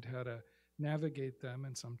understand how to navigate them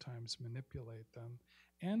and sometimes manipulate them,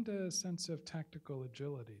 and a sense of tactical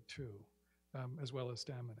agility, too. As well as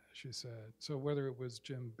stamina, as you said. So whether it was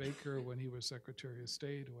Jim Baker when he was Secretary of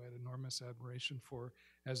State, who I had enormous admiration for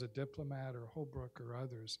as a diplomat, or Holbrooke or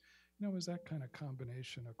others, it was that kind of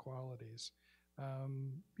combination of qualities.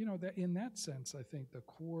 That in that sense, I think the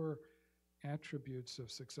core attributes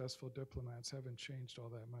of successful diplomats haven't changed all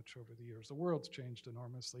that much over the years. The world's changed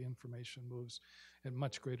enormously. Information moves at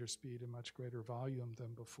much greater speed and much greater volume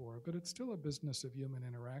than before, but it's still a business of human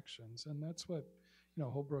interactions, and that's what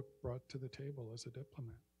Holbrooke brought to the table as a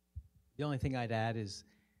diplomat. The only thing I'd add is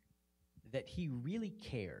that he really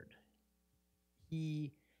cared.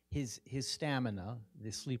 His stamina,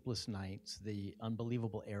 the sleepless nights, the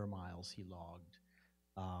unbelievable air miles he logged,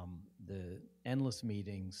 the endless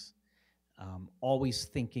meetings, always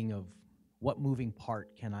thinking of what moving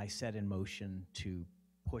part can I set in motion to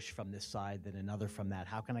push from this side, then another from that.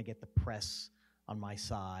 How can I get the press on my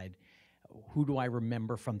side? Who do I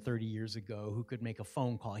remember from 30 years ago who could make a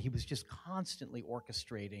phone call? He was just constantly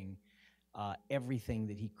orchestrating everything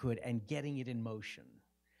that he could and getting it in motion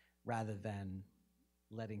rather than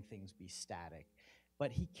letting things be static.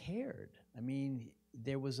 But he cared. I mean,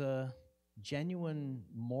 there was a genuine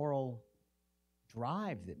moral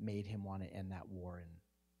drive that made him want to end that war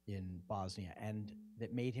in Bosnia, and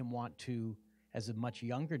that made him want to, as a much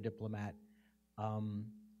younger diplomat,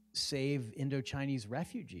 save Indo-Chinese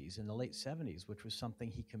refugees in the late 70s, which was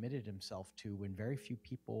something he committed himself to when very few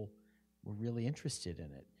people were really interested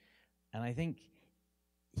in it. And I think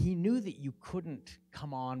he knew that you couldn't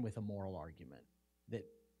come on with a moral argument, that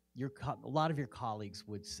a lot of your colleagues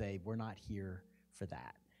would say, we're not here for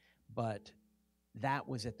that. But that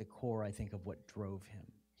was at the core, I think, of what drove him.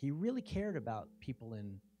 He really cared about people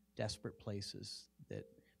in desperate places that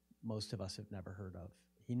most of us have never heard of.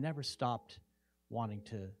 He never stopped wanting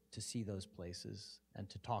to see those places and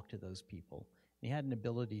to talk to those people. And he had an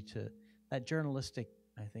ability that journalistic,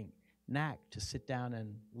 I think, knack to sit down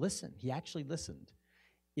and listen. He actually listened.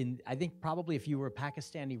 I think probably if you were a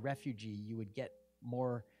Pakistani refugee, you would get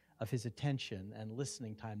more of his attention and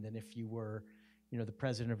listening time than if you were, the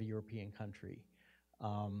president of a European country.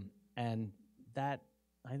 And that,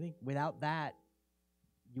 I think, without that,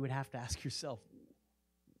 you would have to ask yourself,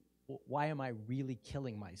 why am I really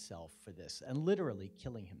killing myself for this? And literally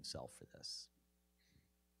killing himself for this.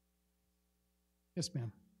 Yes,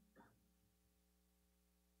 ma'am.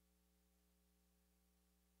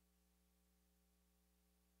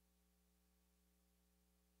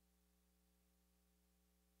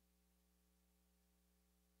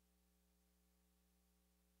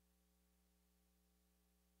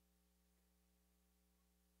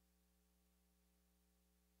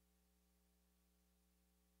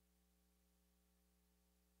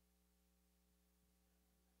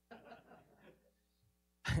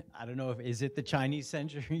 I don't know is it the Chinese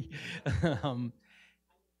century?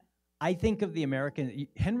 I think of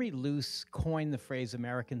Henry Luce coined the phrase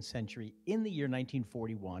American century in the year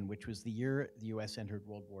 1941, which was the year the US entered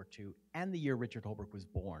World War II and the year Richard Holbrooke was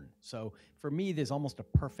born. So for me, there's almost a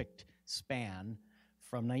perfect span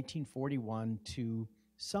from 1941 to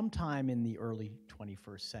sometime in the early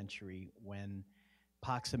 21st century when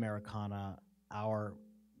Pax Americana, our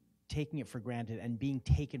taking it for granted and being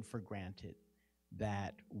taken for granted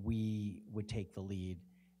that we would take the lead,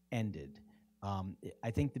 ended.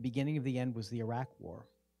 I think the beginning of the end was the Iraq War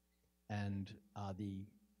and the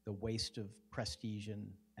waste of prestige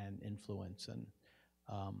and influence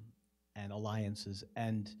and alliances.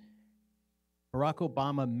 And Barack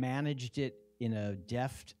Obama managed it in a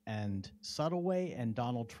deft and subtle way, and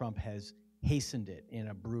Donald Trump has hastened it in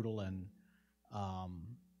a brutal and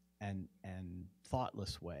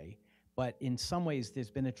thoughtless way. But in some ways,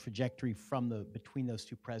 there's been a trajectory between those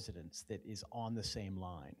two presidents that is on the same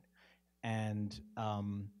line. And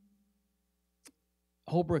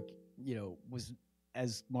Holbrooke, was,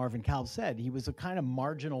 as Marvin Kalb said, he was a kind of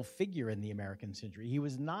marginal figure in the American century. He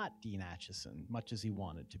was not Dean Acheson, much as he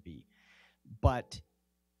wanted to be. But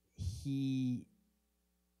he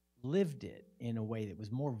lived it in a way that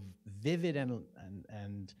was more vivid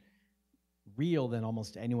and real than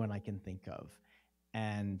almost anyone I can think of.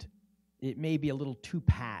 And it may be a little too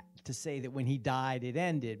pat to say that when he died it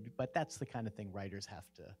ended, but that's the kind of thing writers have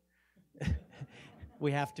to,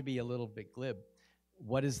 we have to be a little bit glib.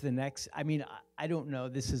 What is the next? I mean, I don't know.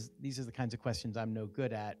 These are the kinds of questions I'm no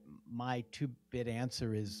good at. My two-bit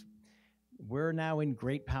answer is we're now in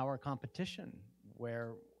great power competition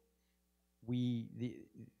where the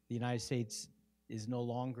United States is no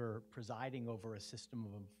longer presiding over a system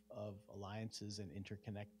of alliances and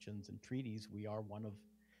interconnections and treaties. We are one of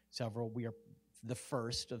several, we are the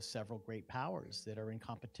first of several great powers that are in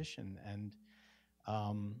competition. And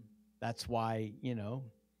that's why, you know,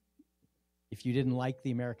 if you didn't like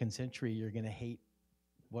the American century, you're going to hate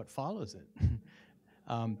what follows it.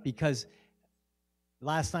 Because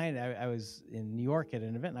last night I was in New York at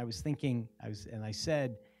an event, and I was thinking, and I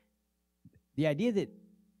said, the idea that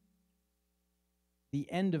the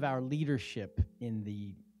end of our leadership in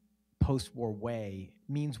the post-war way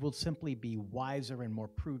means we'll simply be wiser and more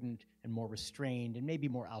prudent and more restrained and maybe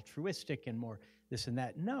more altruistic and more this and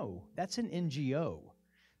that. No, that's an NGO.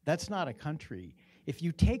 That's not a country. If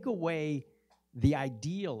you take away the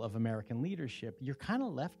ideal of American leadership, you're kind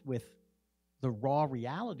of left with the raw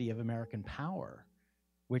reality of American power,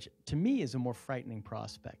 which to me is a more frightening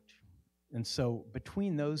prospect. And so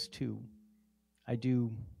between those two, I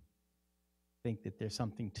do think that there's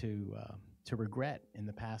something to regret in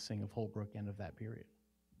the passing of Holbrooke and of that period.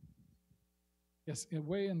 Yes,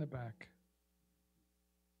 way in the back.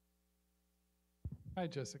 Hi,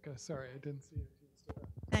 Jessica. Sorry, I didn't see you.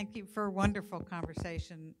 Thank you for a wonderful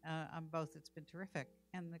conversation on both. It's been terrific,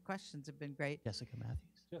 and the questions have been great. Jessica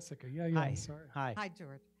Matthews. Jessica, yeah, Hi. sorry. Hi. Hi,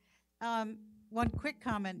 George. One quick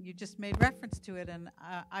comment, you just made reference to it, and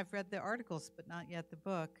I've read the articles, but not yet the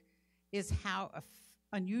book, is how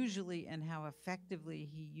unusually and how effectively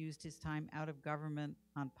he used his time out of government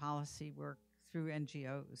on policy work through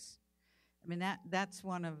NGOs. I mean, that's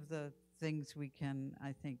one of the things we can,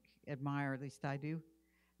 I think, admire, at least I do,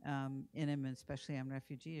 in him, especially on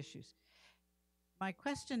refugee issues. My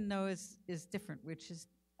question, though, is different, which is,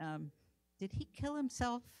 did he kill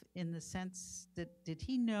himself in the sense that, did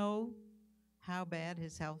he know how bad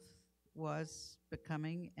his health was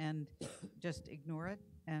becoming and just ignore it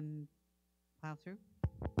and plow through?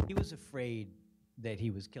 He was afraid that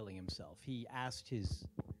he was killing himself. He asked his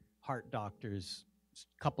heart doctors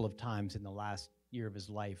a couple of times in the last year of his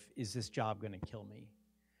life, is this job going to kill me?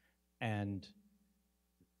 And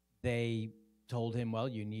they told him, well,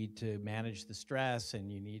 you need to manage the stress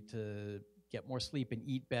and you need to get more sleep and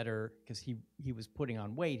eat better, because he was putting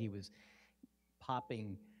on weight. He was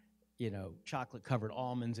popping, you know, chocolate-covered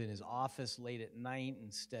almonds in his office late at night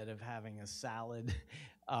instead of having a salad.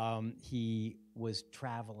 He was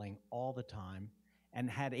traveling all the time and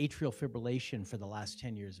had atrial fibrillation for the last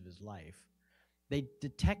 10 years of his life. They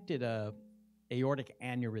detected a aortic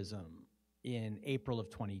aneurysm in April of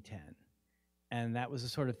 2010. And that was the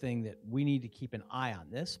sort of thing that we need to keep an eye on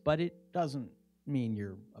this, but it doesn't mean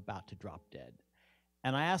you're about to drop dead.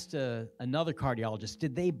 And I asked another cardiologist,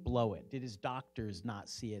 did they blow it? Did his doctors not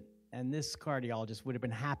see it? And this cardiologist would have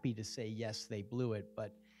been happy to say, yes, they blew it,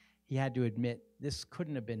 but he had to admit this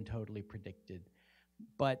couldn't have been totally predicted.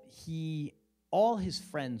 But all his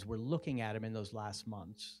friends were looking at him in those last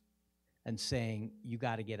months and saying, you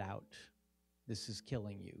got to get out. This is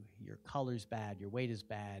killing you. Your color's bad, your weight is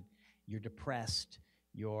bad, you're depressed,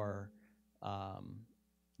 you're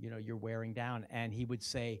wearing down. And he would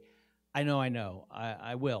say, I know,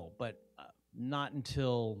 I will, but not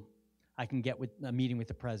until I can get a meeting with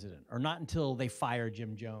the president, or not until they fire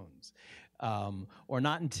Jim Jones, or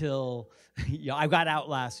not until I got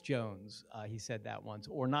Outlast Jones, he said that once,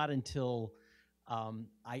 or not until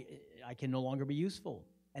I can no longer be useful.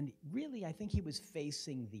 And really, I think he was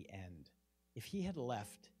facing the end. If he had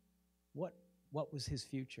left, what was his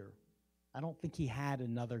future? I don't think he had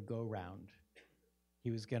another go-round.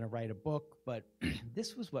 He was going to write a book, but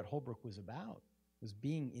this was what Holbrooke was about, was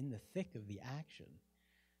being in the thick of the action.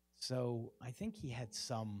 So I think he had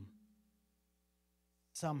some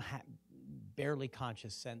barely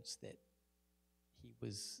conscious sense that he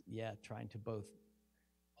was, trying to both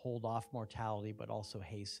hold off mortality but also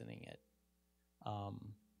hastening it.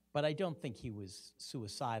 But I don't think he was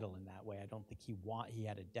suicidal in that way. I don't think he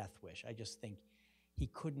had a death wish. I just think he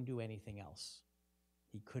couldn't do anything else.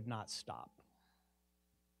 He could not stop.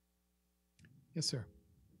 Yes, sir.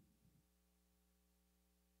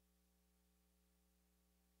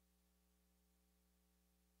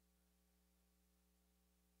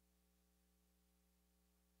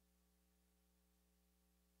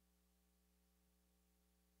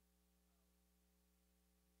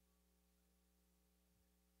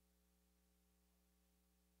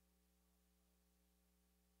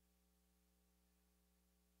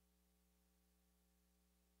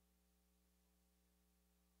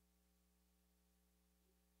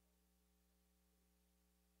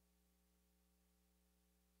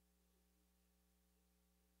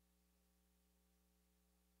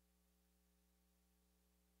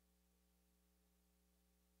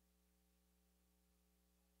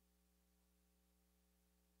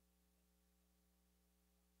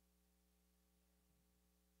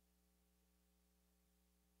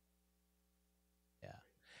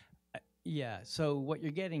 Yeah, so what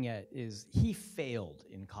you're getting at is he failed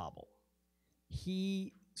in Kabul.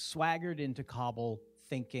 He swaggered into Kabul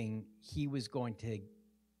thinking he was going to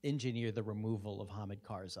engineer the removal of Hamid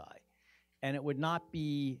Karzai. And it would not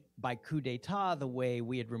be by coup d'etat the way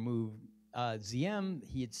we had removed Ziem.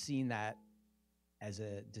 He had seen that as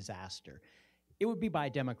a disaster. It would be by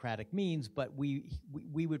democratic means, but we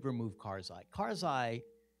would remove Karzai. Karzai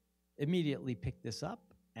immediately picked this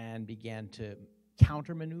up and began to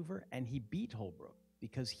countermaneuver, and he beat Holbrooke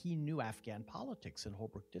because he knew Afghan politics and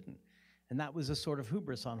Holbrooke didn't. And that was a sort of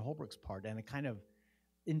hubris on Holbrooke's part and a kind of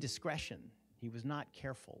indiscretion. He was not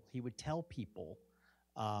careful. He would tell people,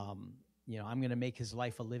 you know, I'm going to make his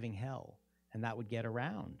life a living hell, and that would get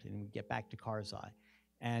around, and we'd get back to Karzai.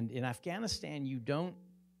 And in Afghanistan, you don't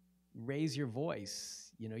raise your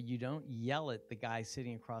voice. You know, you don't yell at the guy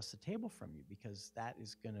sitting across the table from you because that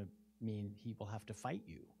is going to mean he will have to fight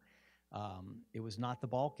you. It was not the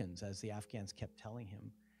Balkans, as the Afghans kept telling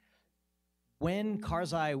him. When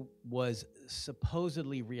Karzai was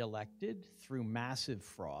supposedly reelected through massive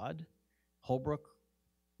fraud, Holbrooke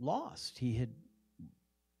lost. He had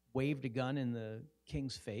waved a gun in the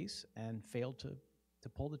king's face and failed to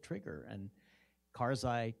pull the trigger. And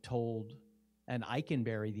Karzai told, and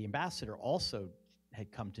Eikenberry, the ambassador, also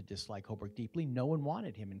had come to dislike Holbrooke deeply. No one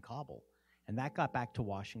wanted him in Kabul. And that got back to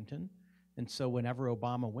Washington. And so whenever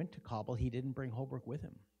Obama went to Kabul, he didn't bring Holbrooke with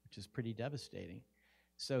him, which is pretty devastating.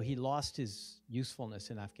 So he lost his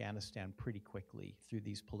usefulness in Afghanistan pretty quickly through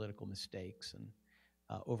these political mistakes and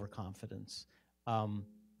overconfidence.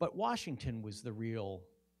 But Washington was the real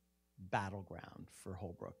battleground for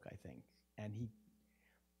Holbrooke, I think. And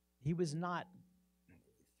he was not,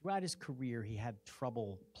 throughout his career, he had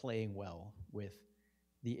trouble playing well with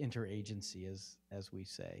the interagency, as we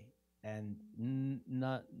say. And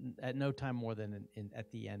not at no time more than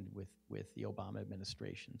at the end with the Obama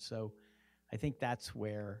administration. So I think that's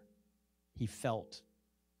where he felt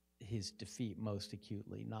his defeat most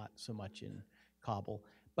acutely, not so much in Kabul.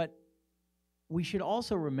 But we should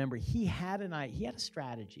also remember he had a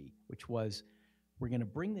strategy, which was we're going to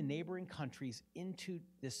bring the neighboring countries into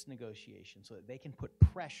this negotiation so that they can put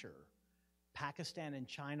pressure, Pakistan and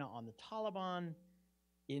China on the Taliban,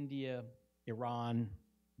 India, Iran,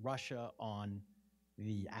 Russia on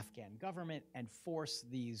the Afghan government, and force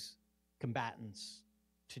these combatants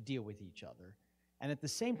to deal with each other. And at the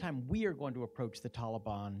same time, we are going to approach the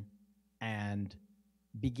Taliban and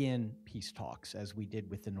begin peace talks, as we did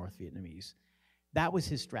with the North Vietnamese. That was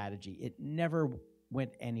his strategy. It never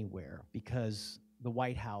went anywhere because the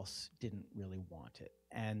White House didn't really want it.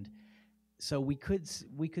 And so we could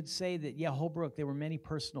say that, yeah, Holbrooke, there were many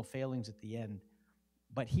personal failings at the end,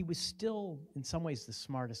 but he was still, in some ways, the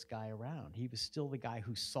smartest guy around. He was still the guy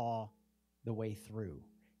who saw the way through.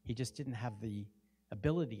 He just didn't have the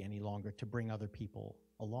ability any longer to bring other people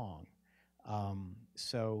along.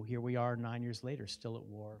 So here we are 9 years later, still at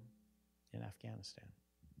war in Afghanistan.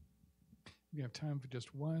 We have time for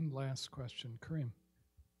just one last question. Kareem.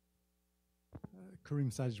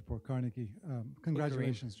 Kareem Sajidpour, Carnegie.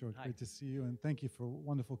 Congratulations, George. Hi. Great to see you, and thank you for a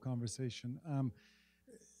wonderful conversation.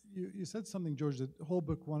 You said something, George, that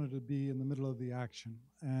Holbrooke wanted to be in the middle of the action,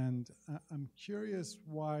 and I'm curious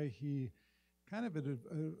why he kind of had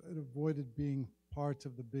avoided being part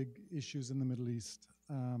of the big issues in the Middle East.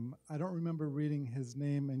 I don't remember reading his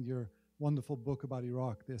name in your wonderful book about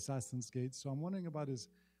Iraq, The Assassin's Gate, so I'm wondering about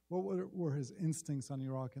what were his instincts on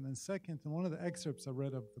Iraq? And then second, in one of the excerpts I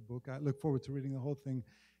read of the book, I look forward to reading the whole thing,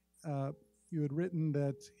 you had written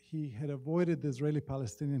that he had avoided the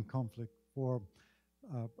Israeli-Palestinian conflict for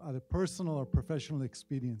either personal or professional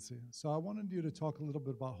expediency. So I wanted you to talk a little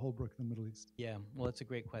bit about Holbrooke in the Middle East. Yeah, well, it's a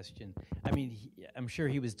great question. I mean, I'm sure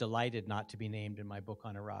he was delighted not to be named in my book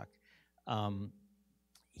on Iraq.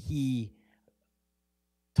 He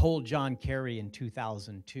told John Kerry in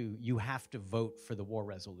 2002, you have to vote for the war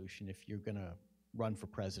resolution if you're going to run for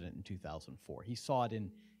president in 2004. He saw it in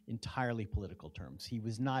entirely political terms. He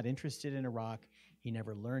was not interested in Iraq. He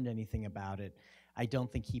never learned anything about it. I don't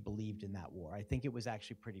think he believed in that war. I think it was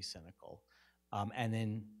actually pretty cynical. And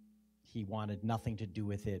then he wanted nothing to do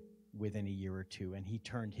with it within a year or two, and he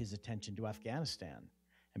turned his attention to Afghanistan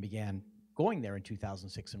and began going there in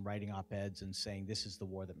 2006 and writing op-eds and saying, this is the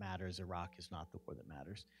war that matters, Iraq is not the war that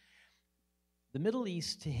matters. The Middle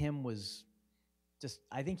East to him was just,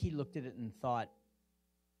 I think he looked at it and thought,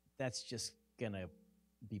 that's just gonna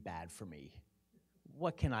be bad for me.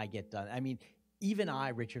 What can I get done? I mean, even I,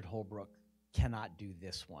 Richard Holbrooke, cannot do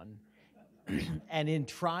this one. And in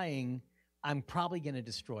trying, I'm probably gonna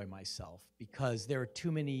destroy myself because there are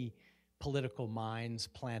too many political mines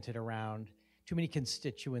planted around.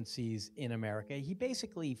 constituencies in America. He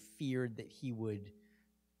basically feared that he would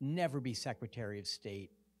never be Secretary of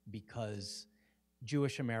State because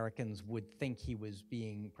Jewish Americans would think he was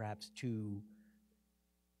being perhaps too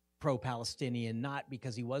pro-Palestinian, not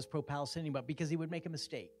because he was pro-Palestinian, but because he would make a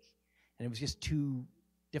mistake. And it was just too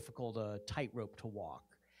difficult a tightrope to walk.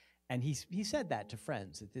 And he said that to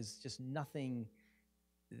friends, that there's just nothing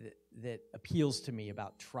that appeals to me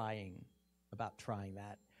about trying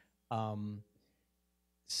that.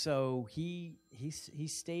 So he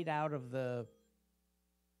stayed out of the,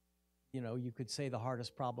 you could say the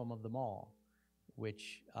hardest problem of them all,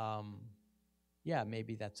 which,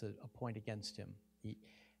 maybe that's a point against him.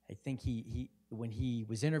 I think when he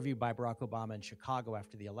was interviewed by Barack Obama in Chicago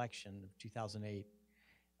after the election of 2008,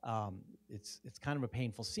 it's kind of a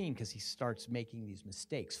painful scene because he starts making these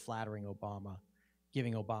mistakes, flattering Obama,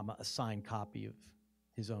 giving Obama a signed copy of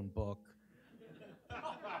his own book,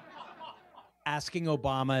 asking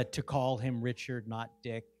Obama to call him Richard, not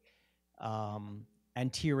Dick,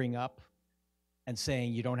 and tearing up and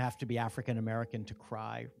saying, you don't have to be African American to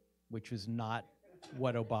cry, which was not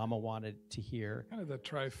what Obama wanted to hear. Kind of the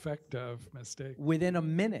trifecta of mistakes. Within a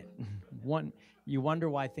minute, you wonder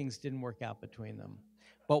why things didn't work out between them.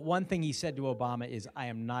 But one thing he said to Obama is, I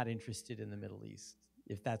am not interested in the Middle East,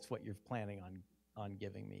 if that's what you're planning on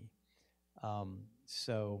giving me.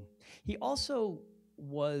 So he also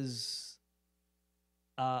was,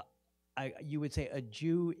 you would say, a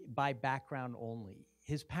Jew by background only.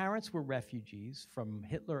 His parents were refugees from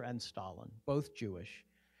Hitler and Stalin, both Jewish.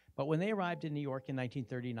 But when they arrived in New York in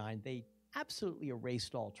 1939, they absolutely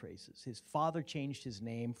erased all traces. His father changed his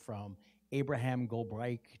name from Abraham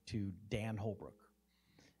Golbrike to Dan Holbrooke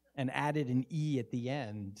and added an E at the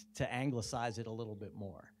end to anglicize it a little bit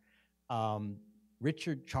more.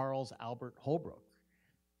 Richard Charles Albert Holbrooke.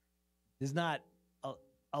 There's not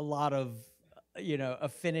a lot of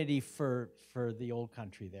affinity for the old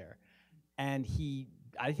country there. And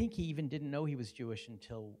I think he even didn't know he was Jewish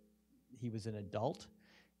until he was an adult,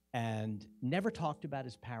 and never talked about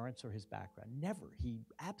his parents or his background. Never. He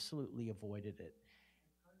absolutely avoided it.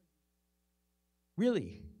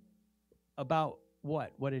 Really? About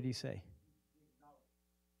what? What did he say?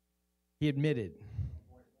 He admitted.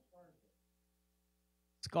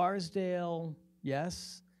 Scarsdale,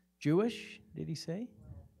 yes. Jewish, did he say?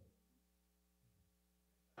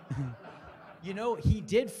 He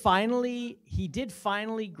did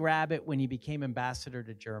finally grab it when he became ambassador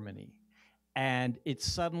to Germany. And it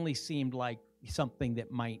suddenly seemed like something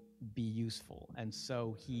that might be useful. And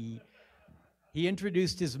so he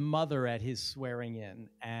introduced his mother at his swearing in,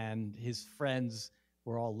 and his friends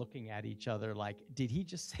were all looking at each other like, did he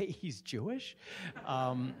just say he's Jewish?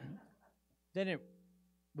 Then it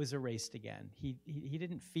was erased again. He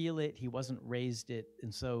didn't feel it, he wasn't raised it,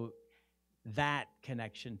 and so that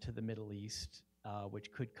connection to the Middle East,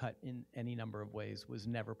 which could cut in any number of ways, was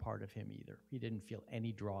never part of him either. He didn't feel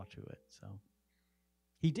any draw to it. So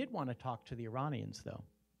he did want to talk to the Iranians, though,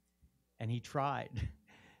 and he tried,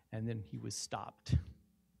 and then he was stopped.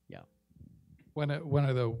 Yeah. One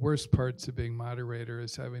of the worst parts of being moderator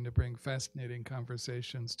is having to bring fascinating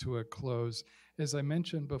conversations to a close. As I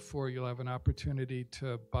mentioned before, you'll have an opportunity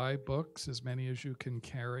to buy books, as many as you can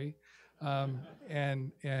carry,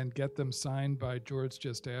 and get them signed by George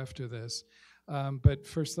just after this. But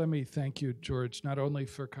first, let me thank you, George, not only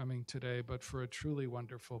for coming today, but for a truly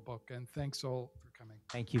wonderful book. And thanks all for coming.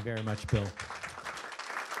 Thank you very much, Bill.